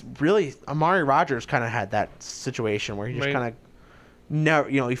 Amari Rodgers kind of had that situation where he just kind of never,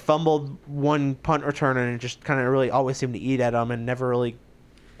 he fumbled one punt return and it just kind of really always seemed to eat at him and never really,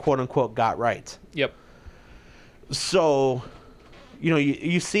 quote unquote, got right. Yep. So,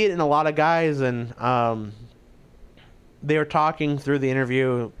 you see it in a lot of guys, and they were talking through the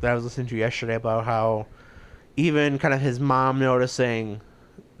interview that I was listening to yesterday about how even kind of his mom noticing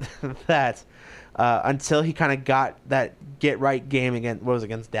that until he kind of got that get-right game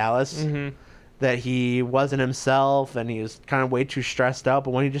against Dallas, mm-hmm. that he wasn't himself and he was kind of way too stressed out.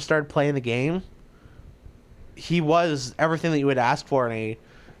 But when he just started playing the game, he was everything that you would ask for in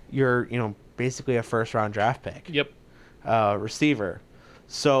basically a first-round draft pick. Yep. Receiver.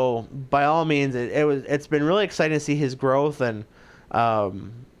 So by all means, it's been really exciting to see his growth, and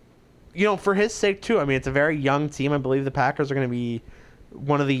for his sake too. I mean, it's a very young team. I believe the Packers are going to be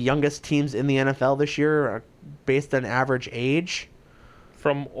one of the youngest teams in the NFL this year, based on average age.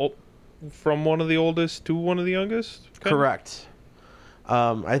 From one of the oldest to one of the youngest? Correct.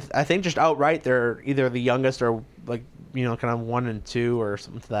 I think just outright they're either the youngest or kind of 1 and 2 or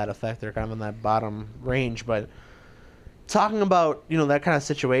something to that effect. They're kind of in that bottom range. But talking about that kind of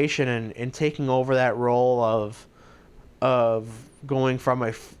situation and taking over that role of going from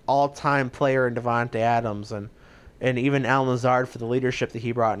a all-time player in Devontae Adams and even Al Lazard for the leadership that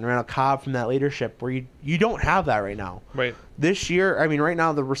he brought, and Randall Cobb from that leadership, where you don't have that right now. Right. This year, I mean, right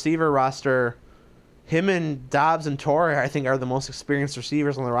now the receiver roster, him and Dobbs and Torrey, I think, are the most experienced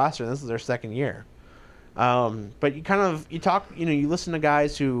receivers on the roster, and this is their second year. But you listen to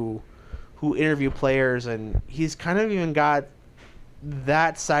guys who interview players, and he's kind of even got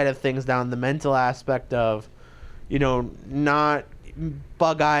that side of things down, the mental aspect of, not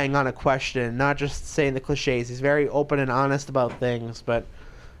bug-eyeing on a question, not just saying the cliches. He's very open and honest about things, but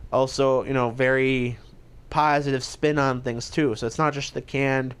also, very positive spin on things too. So it's not just the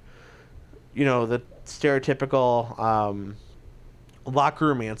canned, the stereotypical locker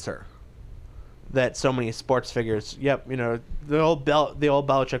room answer that so many sports figures, the old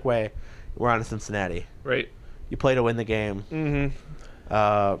Belichick way, we're on to Cincinnati. Right. You play to win the game.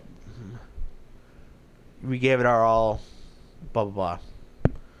 Mm-hmm. We gave it our all, blah, blah, blah.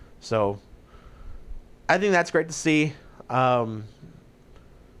 So I think that's great to see. Aaron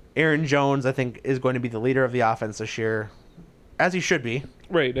Jones, I think, is going to be the leader of the offense this year. as he should be.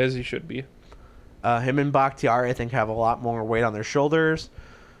 Right, as he should be. Him and Bakhtiari, I think, have a lot more weight on their shoulders.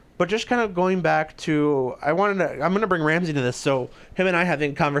 But just kind of going back to, I'm going to bring Ramsey to this. So him and I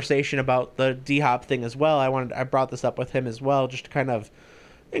having a conversation about the D-Hop thing as well. I brought this up with him as well, just to kind of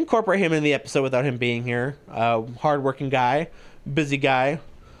incorporate him in the episode without him being here. Hardworking guy, busy guy.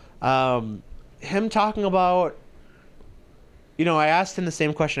 Him talking about, I asked him the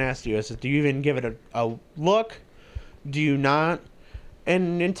same question I asked you. I said, do you even give it a look? Do you not?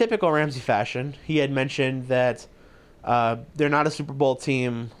 And in typical Ramsey fashion, he had mentioned that they're not a Super Bowl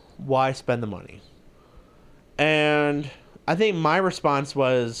team. Why spend the money? And I think my response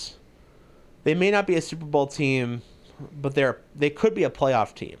was, they may not be a Super Bowl team, but they could be a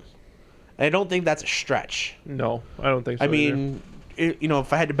playoff team. And I don't think that's a stretch. No, I don't think so. I mean,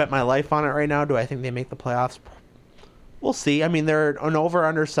 if I had to bet my life on it right now, do I think they make the playoffs? We'll see. I mean, they're an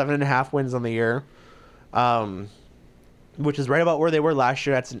over-under 7.5 wins on the year, which is right about where they were last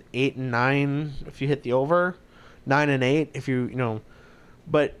year. That's an 8-9 if you hit the over, 9-8 if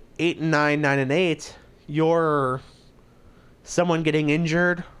but 8-9, 9-8, you're someone getting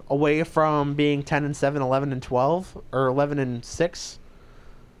injured away from being 10-7, 11-12, or 11-6.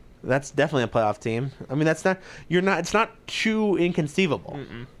 That's definitely a playoff team. I mean, it's not too inconceivable.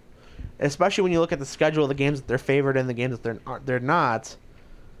 Mm-mm. Especially when you look at the schedule of the games that they're favored and the games that they're not.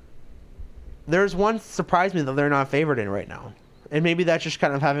 There's one surprised me that they're not favored in right now. And maybe that's just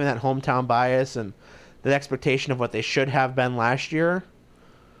kind of having that hometown bias and the expectation of what they should have been last year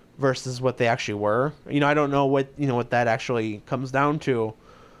versus what they actually were. I don't know what that actually comes down to.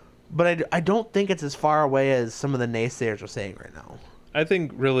 But I don't think it's as far away as some of the naysayers are saying right now. I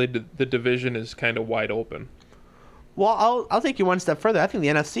think really the division is kind of wide open. Well, I'll take you one step further. I think the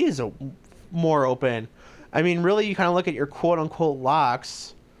NFC is more open. I mean, really, you kind of look at your quote-unquote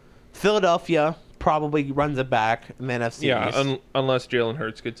locks. Philadelphia probably runs it back in the NFC. Yeah, unless Jalen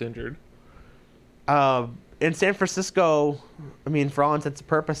Hurts gets injured. In San Francisco, I mean, for all intents and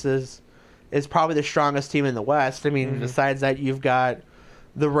purposes, is probably the strongest team in the West. I mean, besides that, you've got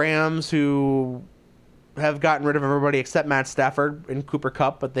the Rams, who have gotten rid of everybody except Matt Stafford and Cooper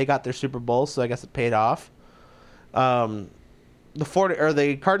Kupp, but they got their Super Bowl, so I guess it paid off. The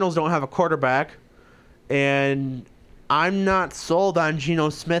Cardinals don't have a quarterback, and I'm not sold on Geno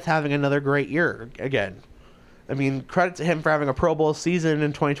Smith having another great year again. I mean, credit to him for having a Pro Bowl season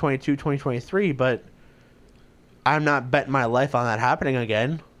in 2022, 2023, but I'm not betting my life on that happening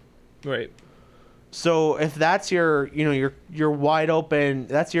again. Right. So if that's your wide open,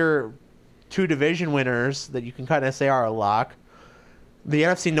 that's your two division winners that you can kind of say are a lock. The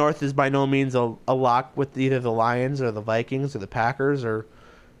NFC North is by no means a lock with either the Lions or the Vikings or the Packers. Or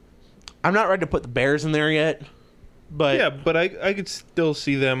I'm not ready to put the Bears in there yet. But yeah, but I could still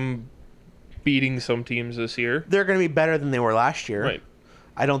see them beating some teams this year. They're going to be better than they were last year. Right.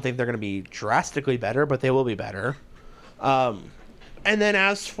 I don't think they're going to be drastically better, but they will be better. And then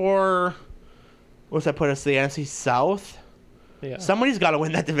as for, what's that put us, the NFC South? Yeah. Somebody's got to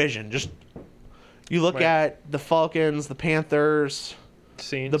win that division. Just you look at the Falcons, the Panthers,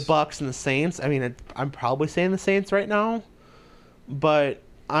 Saints, the Bucks, and the Saints. I mean, I'm probably saying the Saints right now, but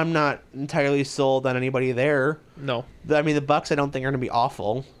I'm not entirely sold on anybody there. No. I mean, the Bucks I don't think are going to be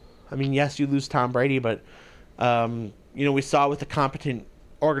awful. I mean, yes, you lose Tom Brady, but we saw with a competent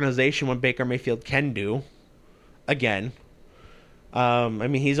organization what Baker Mayfield can do. Again, I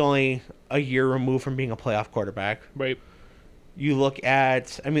mean, he's only a year removed from being a playoff quarterback. Right. You look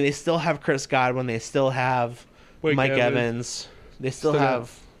at, I mean, they still have Chris Godwin. They still have Mike Evans. They still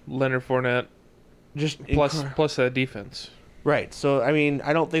have Leonard Fournette. Plus that defense. Right. So, I mean,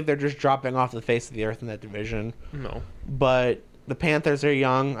 I don't think they're just dropping off the face of the earth in that division. No. But the Panthers are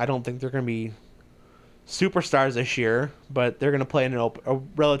young. I don't think they're going to be superstars this year, but they're going to play in a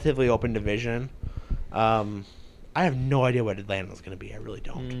relatively open division. I have no idea what Atlanta's going to be. I really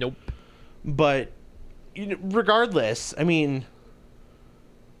don't. Nope. But regardless, I mean,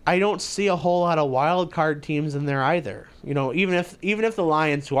 I don't see a whole lot of wild card teams in there either. Even if the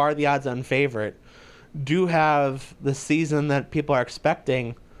Lions, who are the odds-on favorite, do have the season that people are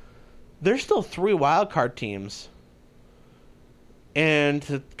expecting, there's still 3 wild card teams.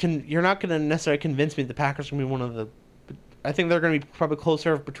 And you're not going to necessarily convince me the Packers are going to be one of the... I think they're going to be probably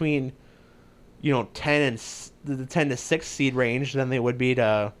closer between, 10 and the 10 to 6 seed range than they would be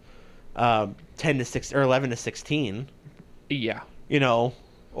to 10 to 6 or 11 to 16. Yeah.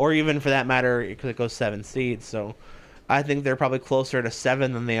 Or even for that matter, because it goes 7 seeds. So I think they're probably closer to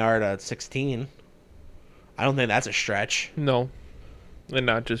 7 than they are to 16. I don't think that's a stretch. No. And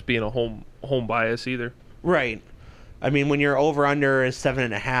not just being a home bias either. Right. I mean, when your over-under is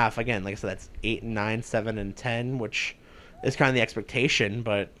 7.5, again, like I said, that's 8 and 9, 7 and 10, which is kind of the expectation.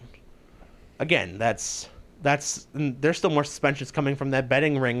 But again, that's there's still more suspensions coming from that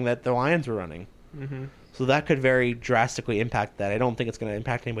betting ring that the Lions were running. Mm-hmm. So that could very drastically impact that. I don't think it's going to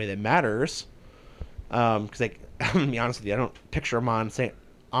impact anybody that matters. Because I'm gonna be honest with you, I don't picture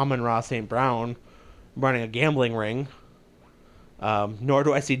Amon-Ra St. Brown running a gambling ring. Nor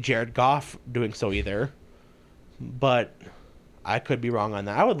do I see Jared Goff doing so either. But I could be wrong on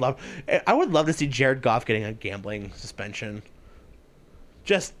that. I would love to see Jared Goff getting a gambling suspension.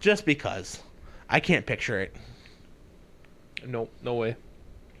 Just because. I can't picture it. No way.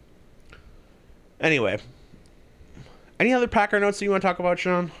 Anyway. Any other Packer notes that you want to talk about,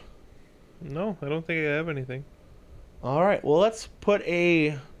 Sean? No, I don't think I have anything. All right. Well, let's put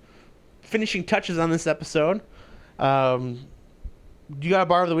a finishing touches on this episode. You got a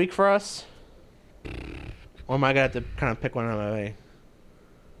bar of the week for us? Or am I going to have to kind of pick one out of my way?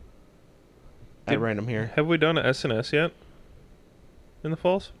 At random here. Have we done an SNS yet? In the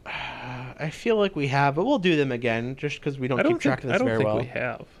falls? I feel like we have, but we'll do them again just because we don't keep track of this very well. I don't think we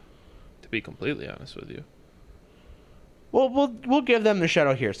have, to be completely honest with you. Well, we'll give them the shout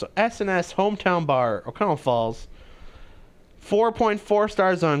out here. So SNS Hometown Bar, O'Connell Falls, 4.4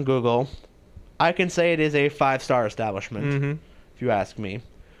 stars on Google. I can say it is a 5-star establishment, if you ask me.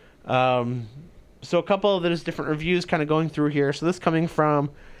 So a couple of those different reviews kind of going through here. So this coming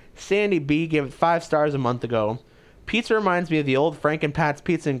from Sandy B, gave it 5 stars a month ago. Pizza reminds me of the old Frank and Pat's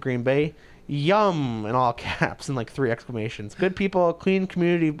Pizza in Green Bay. Yum, in all caps and like 3 exclamations. Good people, clean,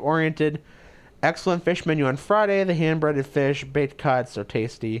 community-oriented. Excellent fish menu on Friday. The hand-breaded fish, baked cod, so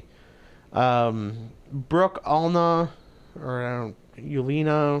tasty. Brooke Alna, or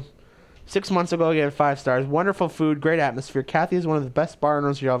Yulina, 6 months ago, gave it 5 stars. Wonderful food, great atmosphere. Kathy is one of the best bar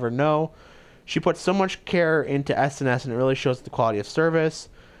owners you'll ever know. She puts so much care into SNS, and it really shows the quality of service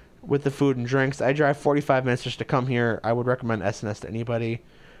with the food and drinks. I drive 45 minutes just to come here. I would recommend SNS to anybody.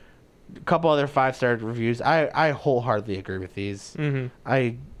 A couple other 5-star reviews. I wholeheartedly agree with these.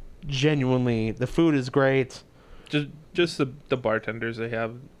 I genuinely, the food is great. Just the bartenders they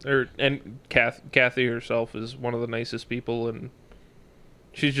have, and Kathy herself is one of the nicest people, and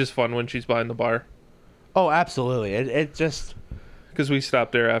she's just fun when she's behind the bar. Oh, absolutely. It just, because we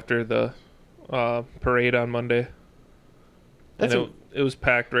stopped there after the parade on Monday, and it was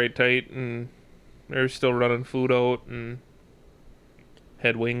packed right tight, and they were still running food out, and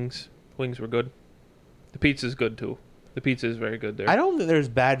had wings. Wings were good. The pizza's good too. The pizza is very good there. I don't think there's a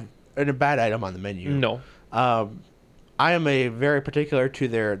bad item on the menu. No. I am very particular to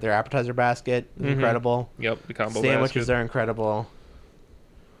their appetizer basket. It's incredible. Yep, the combo sandwiches basket. are incredible.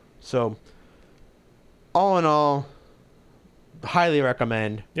 So, all in all, highly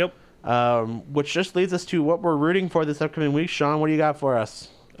recommend. Yep. Which just leads us to what we're rooting for this upcoming week. Sean, what do you got for us?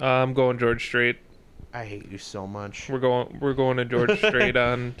 I'm going George Strait. I hate you so much. We're going to George Strait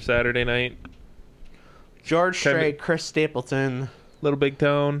on Saturday night. George Strait, Chris Stapleton. Little Big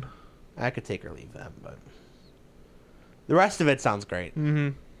Town. I could take or leave them, but the rest of it sounds great.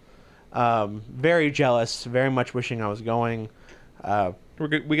 Very jealous. Very much wishing I was going.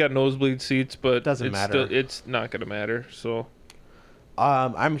 We got nosebleed seats, but doesn't matter. It's not going to matter. So,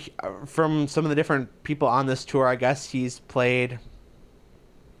 I'm from some of the different people on this tour. I guess he's played.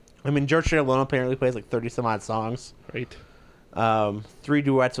 I mean, George Strait alone apparently plays like 30 some odd songs. Right. 3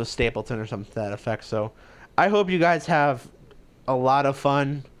 duets with Stapleton or something to that effect. So, I hope you guys have a lot of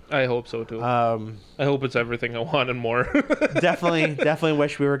fun. I hope so too. I hope it's everything I want and more. definitely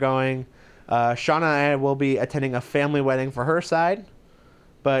wish we were going. Shauna and I will be attending a family wedding for her side,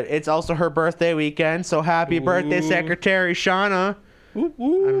 but it's also her birthday weekend. So happy birthday, Secretary Shauna. Woo,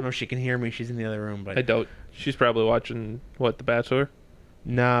 woo. I don't know if she can hear me. She's in the other room, but I doubt. She's probably watching The Bachelor.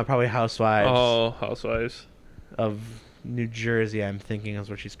 No, probably Housewives. Oh, Housewives of New Jersey, I'm thinking is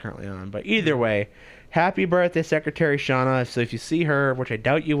what she's currently on. But either way, happy birthday, Secretary Shauna. So if you see her, which I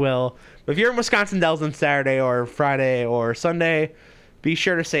doubt you will, but if you're in Wisconsin Dells on Saturday or Friday or Sunday, be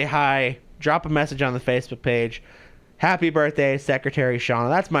sure to say hi. Drop a message on the Facebook page. Happy birthday, Secretary Shauna.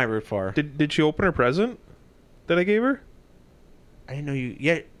 That's my root for her. Did she open her present that I gave her? I didn't know you.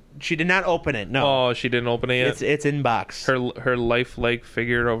 Yeah, she did not open it. No. Oh, she didn't open it yet. It's in box. Her lifelike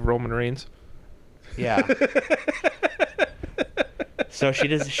figure of Roman Reigns. Yeah. So she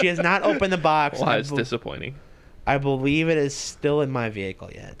has not opened the box. Well, it's disappointing. I believe it is still in my vehicle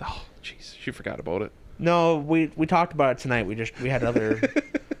yet. Oh, jeez, she forgot about it. No, we talked about it tonight. We had other.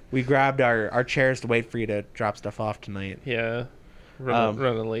 We grabbed our chairs to wait for you to drop stuff off tonight. Yeah,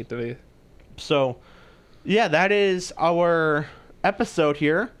 running late today. So, yeah, that is our episode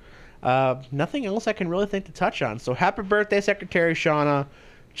here. Nothing else I can really think to touch on. So, happy birthday, Secretary Shauna.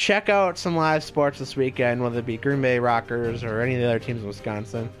 check out some live sports this weekend, whether it be Green Bay Rockers or any of the other teams in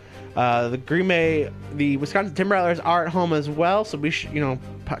Wisconsin. The Wisconsin Timber Rattlers are at home as well, so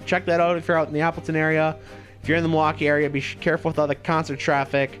check that out if you're out in the Appleton area. If you're in the Milwaukee area, be careful with all the concert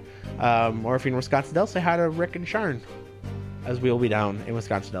traffic. Or if you're in Wisconsin Dells, say hi to Rick and Sharn, as we will be down in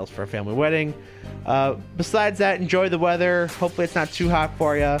Wisconsin Dells for a family wedding. Besides that, enjoy the weather. Hopefully it's not too hot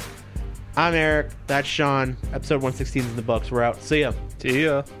for you. I'm Eric. That's Sean. Episode 116 is in the books. We're out. See ya. See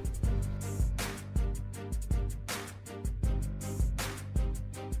ya.